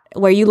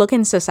look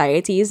in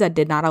societies that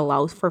did not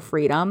allow for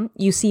freedom,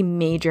 you see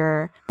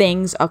major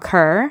things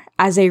occur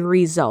as a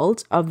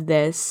result of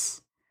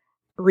this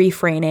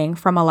refraining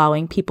from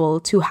allowing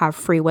people to have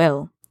free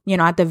will. You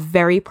know, at the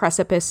very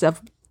precipice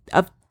of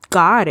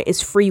God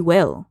is free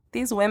will.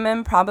 These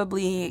women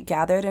probably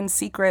gathered in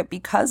secret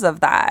because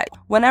of that.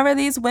 Whenever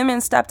these women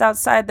stepped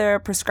outside their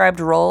prescribed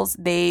roles,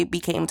 they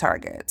became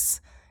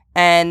targets.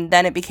 And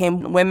then it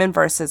became women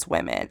versus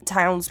women.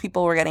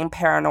 Townspeople were getting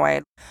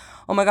paranoid.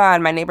 Oh my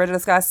God, my neighbor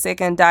just got sick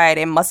and died.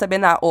 It must have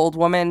been that old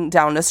woman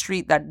down the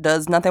street that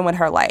does nothing with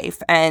her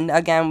life. And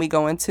again, we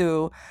go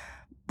into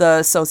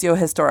the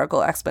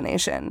socio-historical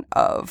explanation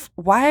of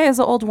why is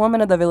the old woman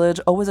of the village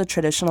always a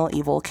traditional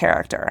evil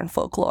character in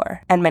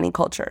folklore and many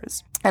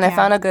cultures. And I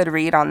found a good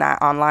read on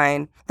that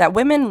online, that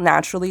women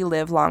naturally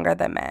live longer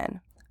than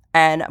men.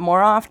 And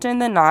more often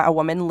than not, a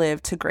woman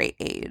lived to great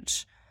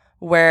age,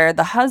 where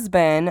the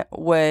husband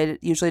would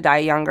usually die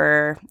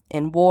younger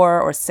in war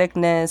or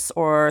sickness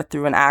or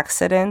through an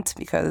accident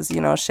because,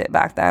 you know, shit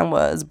back then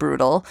was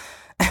brutal.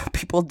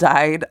 People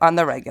died on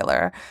the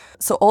regular.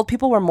 So old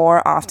people were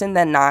more often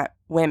than not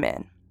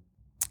women.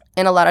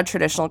 In a lot of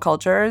traditional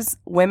cultures,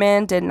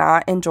 women did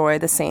not enjoy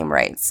the same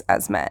rights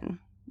as men.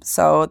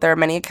 So there are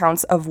many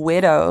accounts of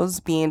widows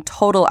being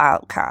total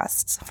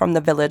outcasts from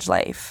the village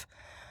life.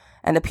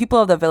 And the people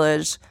of the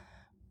village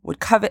would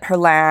covet her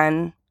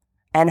land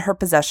and her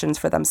possessions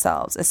for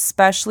themselves,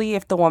 especially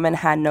if the woman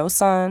had no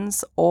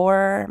sons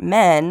or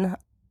men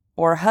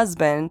or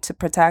husband to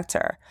protect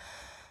her.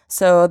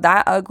 So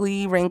that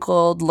ugly,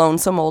 wrinkled,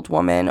 lonesome old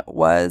woman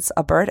was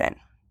a burden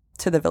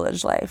to the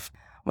village life.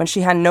 When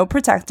she had no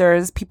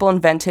protectors, people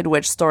invented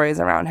witch stories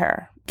around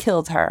her,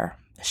 killed her,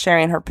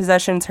 sharing her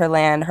possessions, her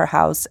land, her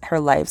house, her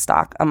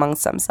livestock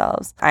amongst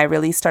themselves. I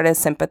really started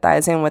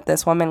sympathizing with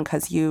this woman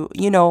because, you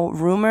know,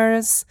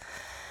 rumors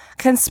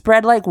can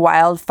spread like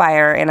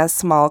wildfire in a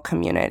small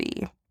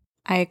community.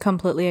 I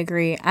completely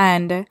agree.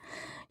 And,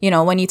 you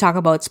know, when you talk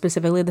about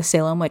specifically the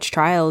Salem witch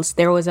trials,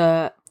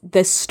 the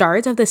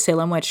start of the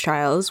Salem witch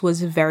trials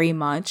was very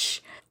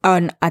much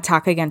an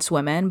attack against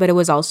women, but it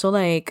was also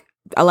like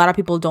a lot of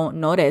people don't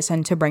notice.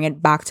 And to bring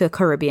it back to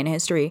Caribbean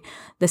history,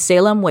 the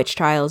Salem witch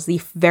trials,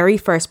 the very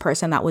first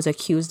person that was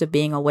accused of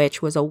being a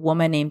witch was a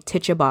woman named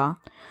Tituba,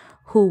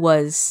 who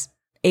was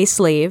a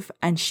slave,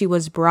 and she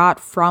was brought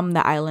from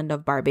the island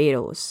of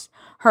Barbados.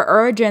 Her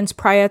origins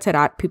prior to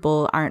that,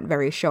 people aren't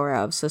very sure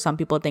of. So some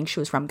people think she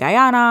was from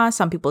Guyana.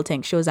 Some people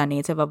think she was a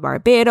native of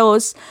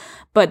Barbados.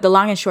 But the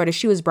long and short is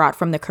she was brought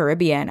from the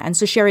Caribbean. And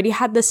so she already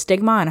had the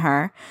stigma on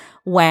her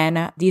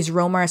when these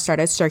rumors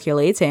started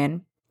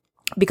circulating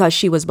because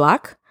she was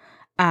Black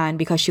and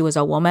because she was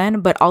a woman,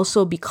 but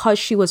also because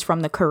she was from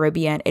the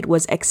Caribbean. It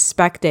was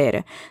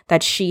expected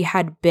that she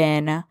had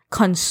been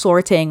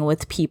consorting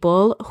with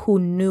people who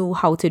knew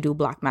how to do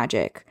black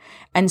magic.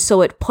 And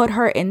so it put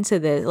her into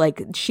the,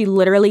 like, she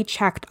literally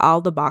checked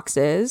all the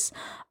boxes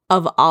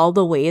of all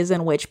the ways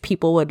in which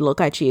people would look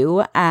at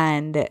you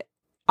and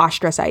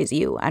ostracize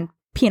you and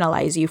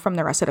penalize you from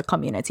the rest of the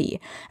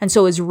community. And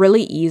so it was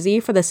really easy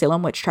for the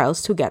Salem witch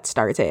trials to get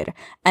started.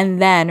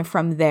 And then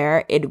from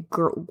there, it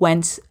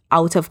went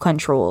out of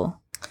control.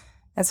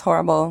 It's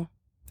horrible.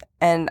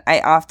 And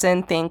I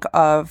often think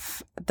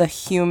of the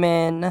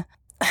human,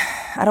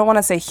 I don't want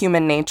to say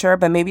human nature,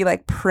 but maybe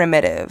like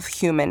primitive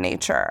human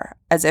nature.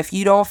 As if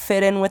you don't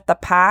fit in with the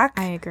pack,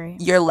 I agree.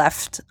 You're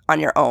left on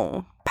your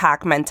own.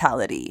 Pack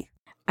mentality.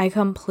 I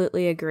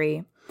completely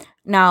agree.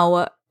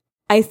 Now,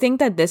 I think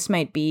that this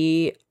might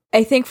be,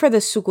 I think for the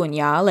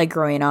Soucouyant, like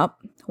growing up,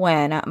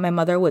 when my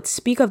mother would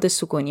speak of the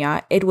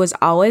Soucouyant, it was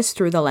always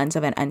through the lens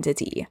of an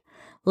entity.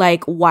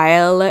 Like,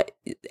 while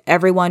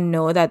everyone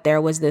knew that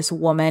there was this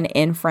woman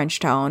in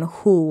Frenchtown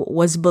who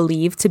was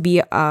believed to be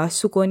a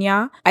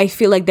Soucouyant, I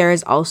feel like there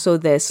is also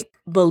this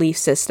belief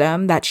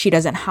system that she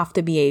doesn't have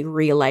to be a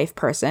real life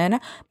person,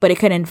 but it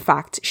can, in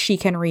fact, she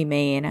can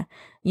remain,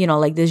 you know,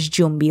 like this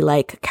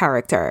Jumbi-like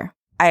character.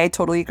 I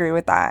totally agree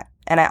with that.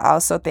 And I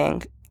also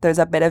think there's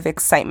a bit of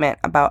excitement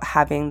about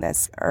having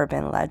this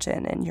urban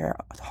legend in your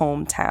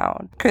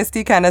hometown.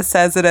 Christy kind of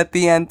says it at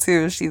the end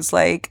too. She's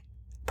like,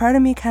 part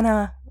of me kind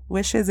of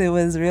wishes it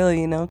was real,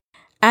 you know?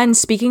 And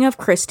speaking of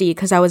Christy,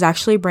 because I was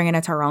actually bringing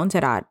it around to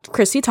that,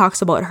 Christy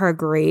talks about her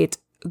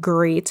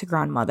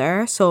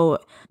great-grandmother. So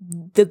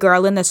the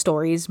girl in the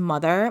story's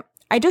mother.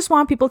 I just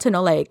want people to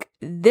know, like,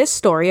 this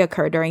story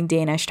occurred during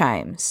Danish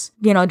times.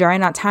 You know,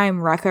 during that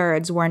time,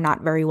 records were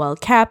not very well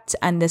kept,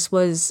 and this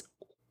was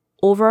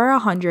over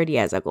 100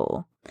 years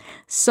ago.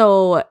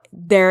 So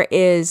there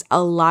is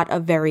a lot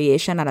of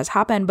variation that has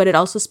happened, but it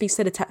also speaks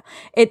to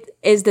it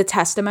is the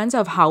testament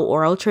of how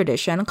oral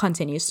tradition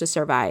continues to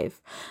survive,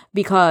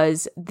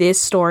 because this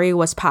story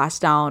was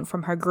passed down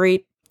from her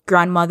great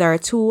grandmother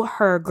to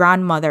her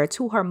grandmother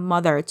to her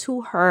mother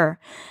to her.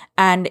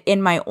 And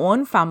in my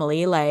own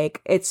family,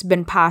 like, it's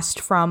been passed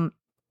from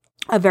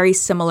a very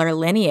similar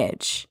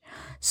lineage.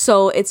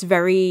 So it's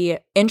very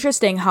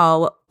interesting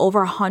how over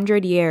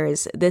 100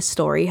 years, this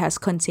story has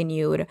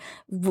continued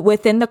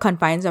within the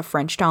confines of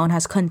Frenchtown,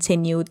 has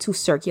continued to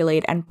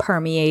circulate and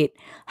permeate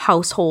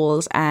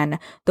households and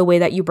the way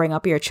that you bring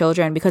up your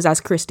children. Because as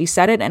Christy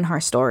said it in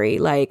her story,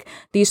 like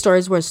these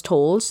stories was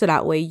told so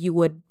that way you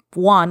would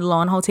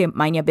learn how to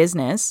mind your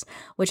business,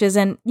 which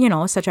isn't,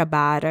 such a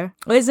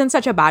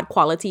bad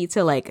quality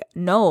to like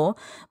know.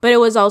 But it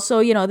was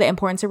also, the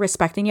importance of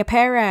respecting your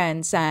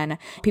parents, and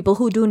people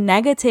who do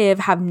negative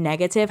have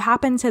negative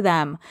happen to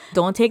them.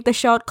 Don't take the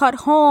shortcut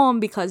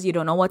home because you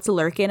don't know what's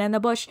lurking in the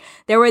bush.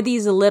 There were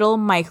these little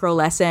micro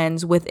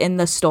lessons within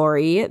the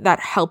story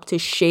that helped to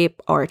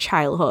shape our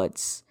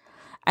childhoods.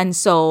 And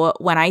so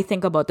when I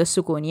think about the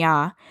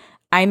Soucouyant,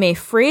 I may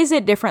phrase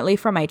it differently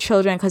for my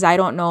children because I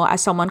don't know, as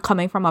someone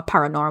coming from a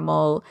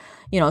paranormal,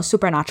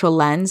 supernatural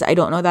lens, I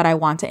don't know that I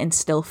want to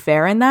instill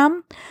fear in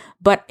them,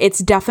 but it's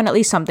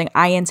definitely something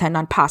I intend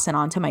on passing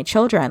on to my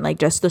children, like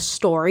just the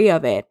story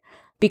of it,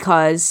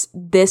 because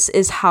this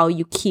is how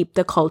you keep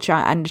the culture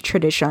and the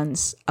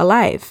traditions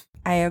alive.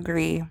 I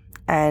agree.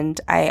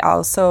 And I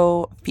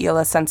also feel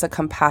a sense of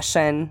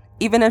compassion,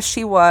 even if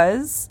she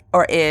was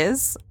or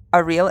is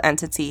a real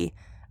entity.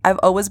 I've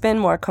always been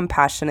more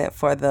compassionate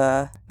for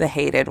the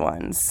hated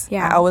ones.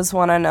 Yeah. I always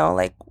want to know,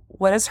 like,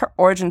 what is her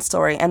origin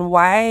story and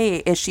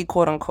why is she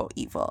quote unquote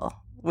evil,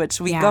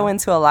 which we go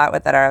into a lot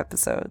with our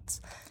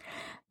episodes.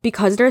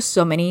 Because there's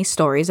so many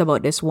stories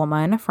about this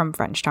woman from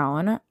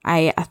Frenchtown,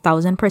 I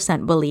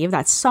 1,000% believe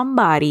that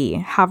somebody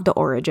have the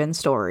origin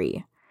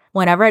story.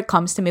 Whenever it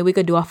comes to me, we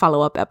could do a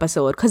follow-up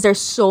episode because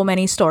there's so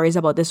many stories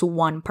about this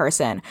one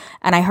person.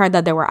 And I heard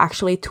that there were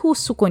actually 2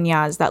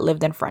 Soucouillants that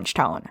lived in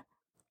Frenchtown.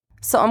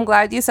 So I'm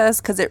glad you said this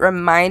because it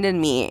reminded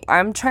me.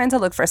 I'm trying to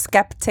look for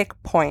skeptic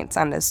points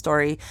on this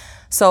story.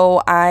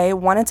 So I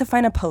wanted to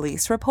find a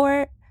police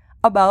report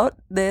about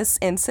this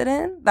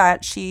incident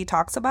that she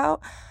talks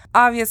about.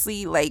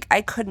 Obviously, like,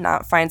 I could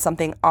not find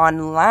something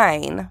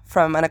online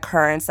from an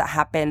occurrence that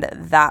happened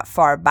that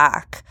far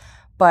back.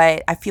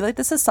 But I feel like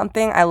this is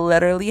something I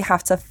literally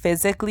have to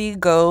physically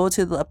go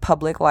to the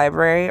public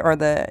library or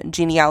the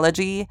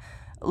genealogy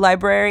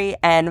library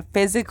and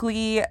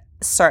physically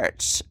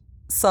search.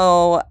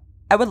 So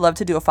I would love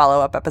to do a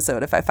follow-up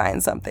episode if I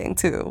find something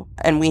too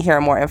and we hear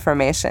more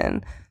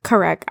information.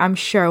 Correct. I'm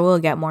sure we'll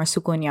get more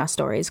Soucouyant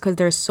stories because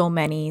there's so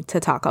many to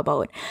talk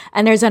about.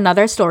 And there's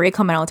another story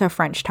coming out of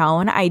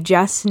Frenchtown. I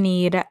just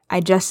need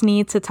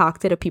to talk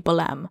to the people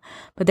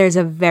but there's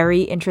a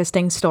very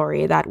interesting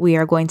story that we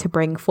are going to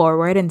bring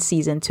forward in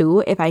season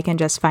 2 if I can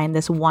just find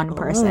this one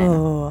person.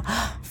 Oh,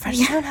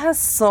 Frenchtown has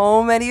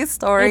so many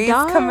stories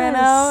coming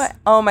out.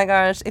 Oh my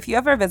gosh. If you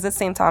ever visit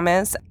St.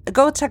 Thomas,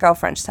 go check out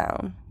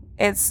Frenchtown.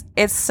 It's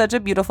such a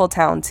beautiful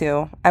town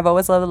too. I've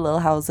always loved the little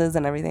houses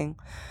and everything.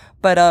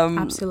 But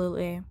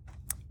absolutely.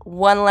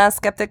 One last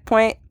skeptic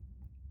point,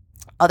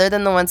 other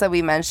than the ones that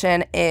we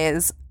mentioned,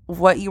 is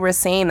what you were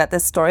saying, that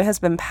this story has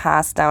been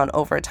passed down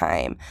over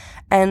time.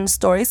 And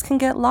stories can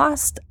get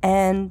lost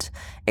and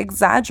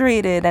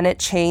exaggerated and it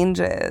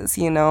changes,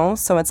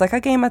 So it's like a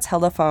game of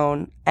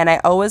telephone. And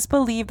I always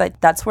believe that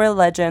that's where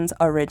legends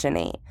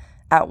originate.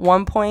 At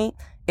one point,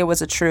 it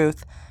was a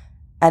truth,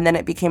 and then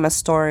it became a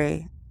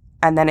story.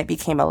 And then it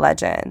became a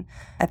legend.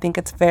 I think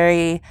it's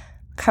very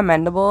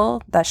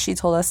commendable that she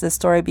told us this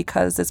story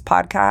because this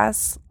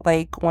podcast,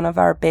 like, one of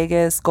our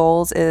biggest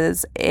goals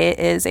is it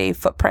is a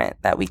footprint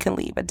that we can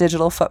leave, a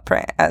digital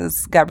footprint,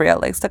 as Gabrielle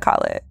likes to call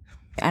it.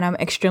 And I'm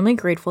extremely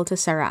grateful to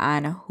Sarah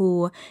Ann,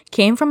 who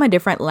came from a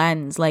different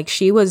lens. Like,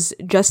 she was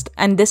just,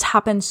 and this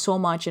happens so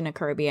much in the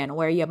Caribbean,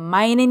 where you're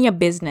minding your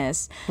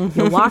business,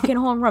 you're walking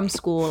home from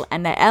school,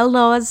 and the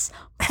elders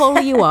pull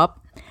you up,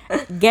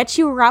 get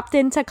you wrapped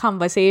into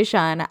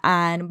conversation,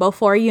 and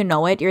before you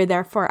know it, you're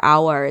there for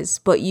hours,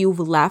 but you've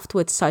left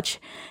with such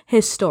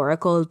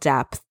historical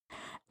depth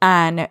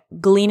and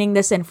gleaning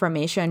this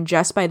information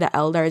just by the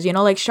elders.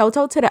 Like, shout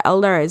out to the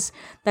elders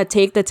that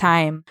take the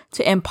time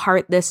to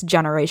impart this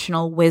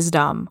generational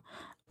wisdom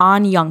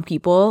on young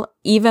people,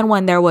 even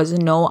when there was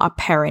no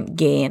apparent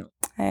gain.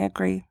 I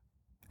agree.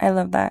 I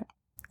love that.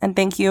 And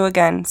thank you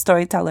again,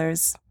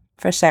 storytellers,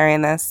 for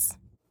sharing this.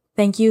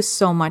 Thank you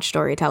so much,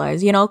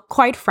 storytellers.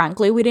 Quite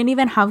frankly, we didn't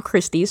even have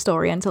Christy's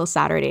story until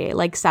Saturday,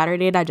 like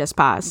Saturday that just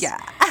passed. Yeah.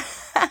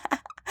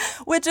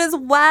 Which is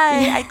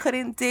why I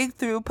couldn't dig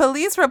through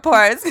police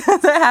reports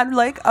because I had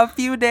like a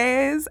few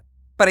days.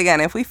 But again,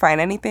 if we find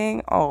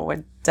anything,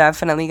 we're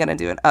definitely going to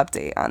do an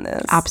update on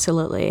this.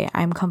 Absolutely.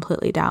 I'm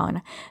completely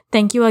down.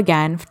 Thank you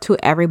again to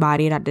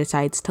everybody that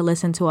decides to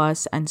listen to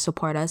us and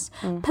support us.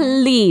 Mm-hmm.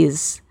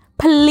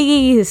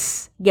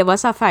 Please give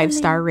us a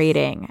 5-star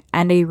rating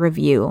and a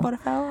review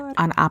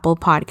on Apple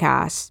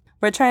Podcasts.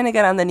 We're trying to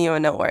get on the new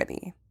and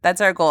noteworthy.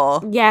 That's our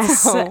goal.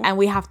 Yes, so, and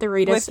we have to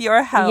read it. With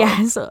your help.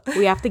 Yes,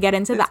 we have to get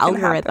into the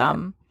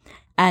algorithm.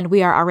 And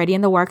we are already in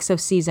the works of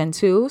season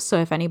 2. So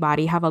if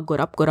anybody have a good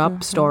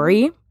up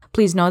story,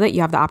 Please know that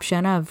you have the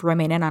option of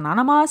remaining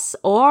anonymous,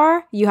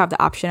 or you have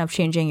the option of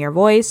changing your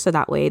voice so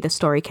that way the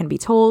story can be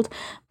told,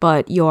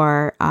 but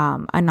your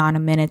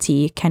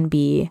anonymity can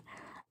be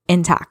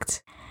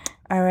intact.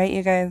 All right,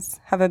 you guys,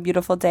 have a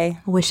beautiful day.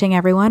 Wishing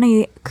everyone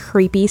a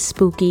creepy,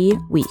 spooky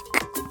week.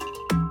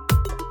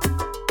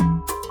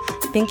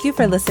 Thank you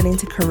for listening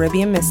to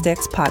Caribbean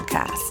Mystics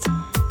Podcast.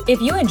 If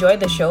you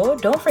enjoyed the show,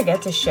 don't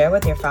forget to share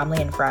with your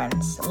family and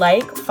friends.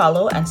 Like,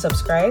 follow, and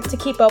subscribe to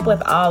keep up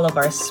with all of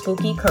our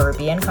spooky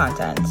Caribbean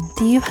content.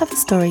 Do you have a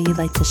story you'd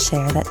like to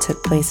share that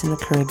took place in the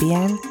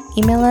Caribbean?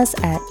 Email us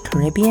at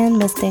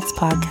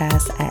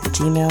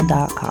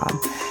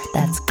caribbeanmysticspodcast@gmail.com.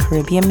 That's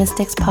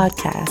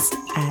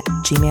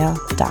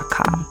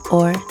caribbeanmysticspodcast@gmail.com.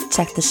 Or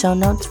check the show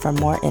notes for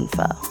more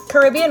info.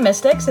 Caribbean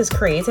Mystics is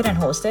created and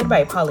hosted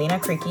by Paulina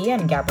Creaky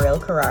and Gabrielle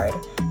Carrard.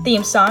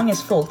 Theme song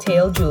is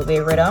Folktale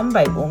Juve Rhythm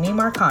by Umi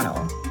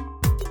Marcano.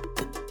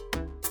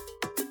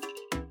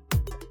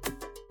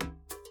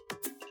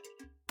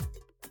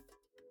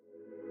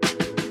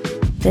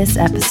 This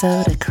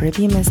episode of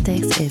Caribbean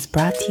Mystics is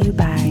brought to you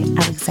by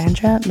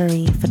Alexandra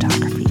Marie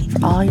Photography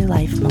for all your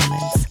life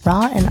moments.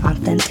 Raw and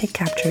authentic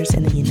captures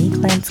in the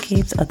unique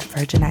landscapes of the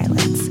Virgin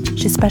Islands.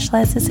 She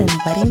specializes in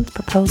weddings,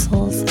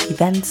 proposals,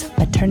 events,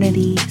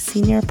 maternity,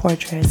 senior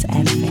portraits,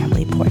 and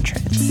family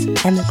portraits.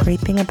 And the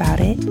great thing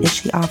about it is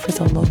she offers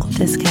a local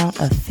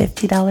discount of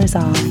 $50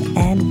 off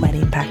and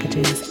wedding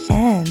packages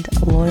and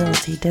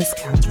loyalty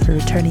discounts for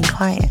returning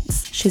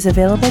clients. She's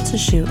available to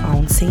shoot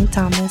on St.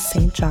 Thomas,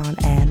 St. John,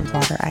 and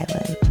Water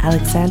Island.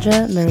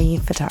 Alexandra Marie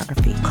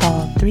Photography.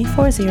 Call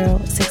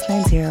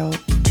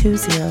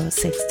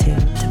 340-690-2062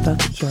 to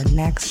book your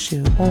next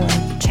shoot, or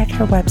check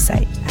her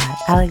website at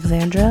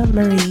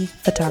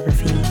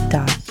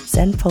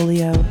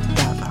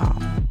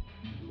alexandramariephotography.zenfolio.com.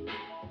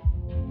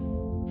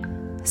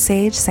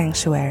 Sage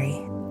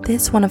Sanctuary.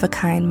 This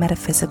one-of-a-kind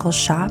metaphysical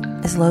shop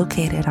is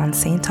located on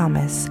St.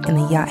 Thomas in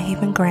the Yacht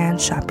Haven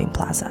Grand Shopping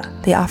Plaza.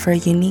 They offer a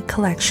unique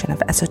collection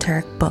of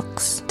esoteric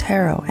books,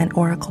 tarot and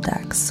oracle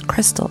decks,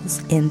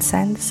 crystals,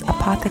 incense,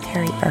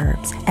 apothecary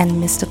herbs, and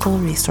mystical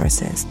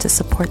resources to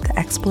support the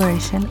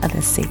exploration of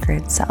the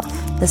sacred self.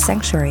 The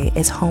sanctuary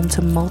is home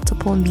to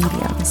multiple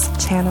mediums,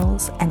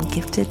 channels, and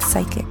gifted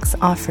psychics,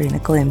 offering a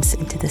glimpse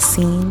into the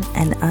seen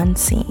and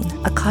unseen.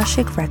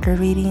 Akashic record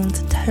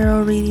readings,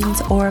 tarot readings,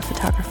 aura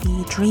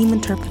photography, dream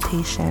interpretation,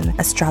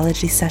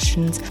 astrology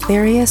sessions,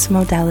 various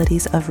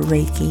modalities of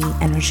Reiki,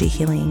 energy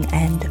healing,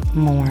 and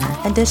more.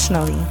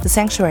 Additionally, the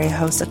sanctuary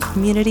hosts a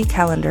community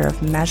calendar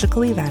of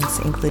magical events,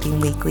 including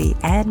weekly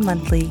and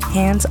monthly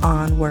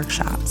hands-on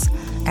workshops,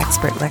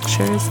 expert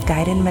lectures,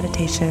 guided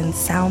meditations,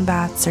 sound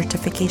baths,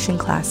 certification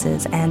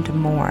classes, and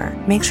more.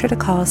 Make sure to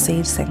call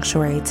Sage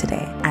Sanctuary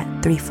today at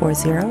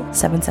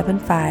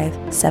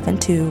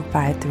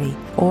 340-775-7253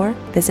 or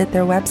visit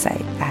their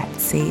website at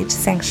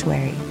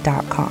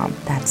sagesanctuary.com.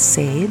 That's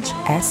Sage,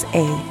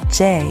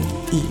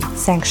 S-A-J-E,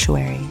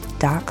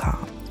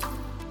 sanctuary.com.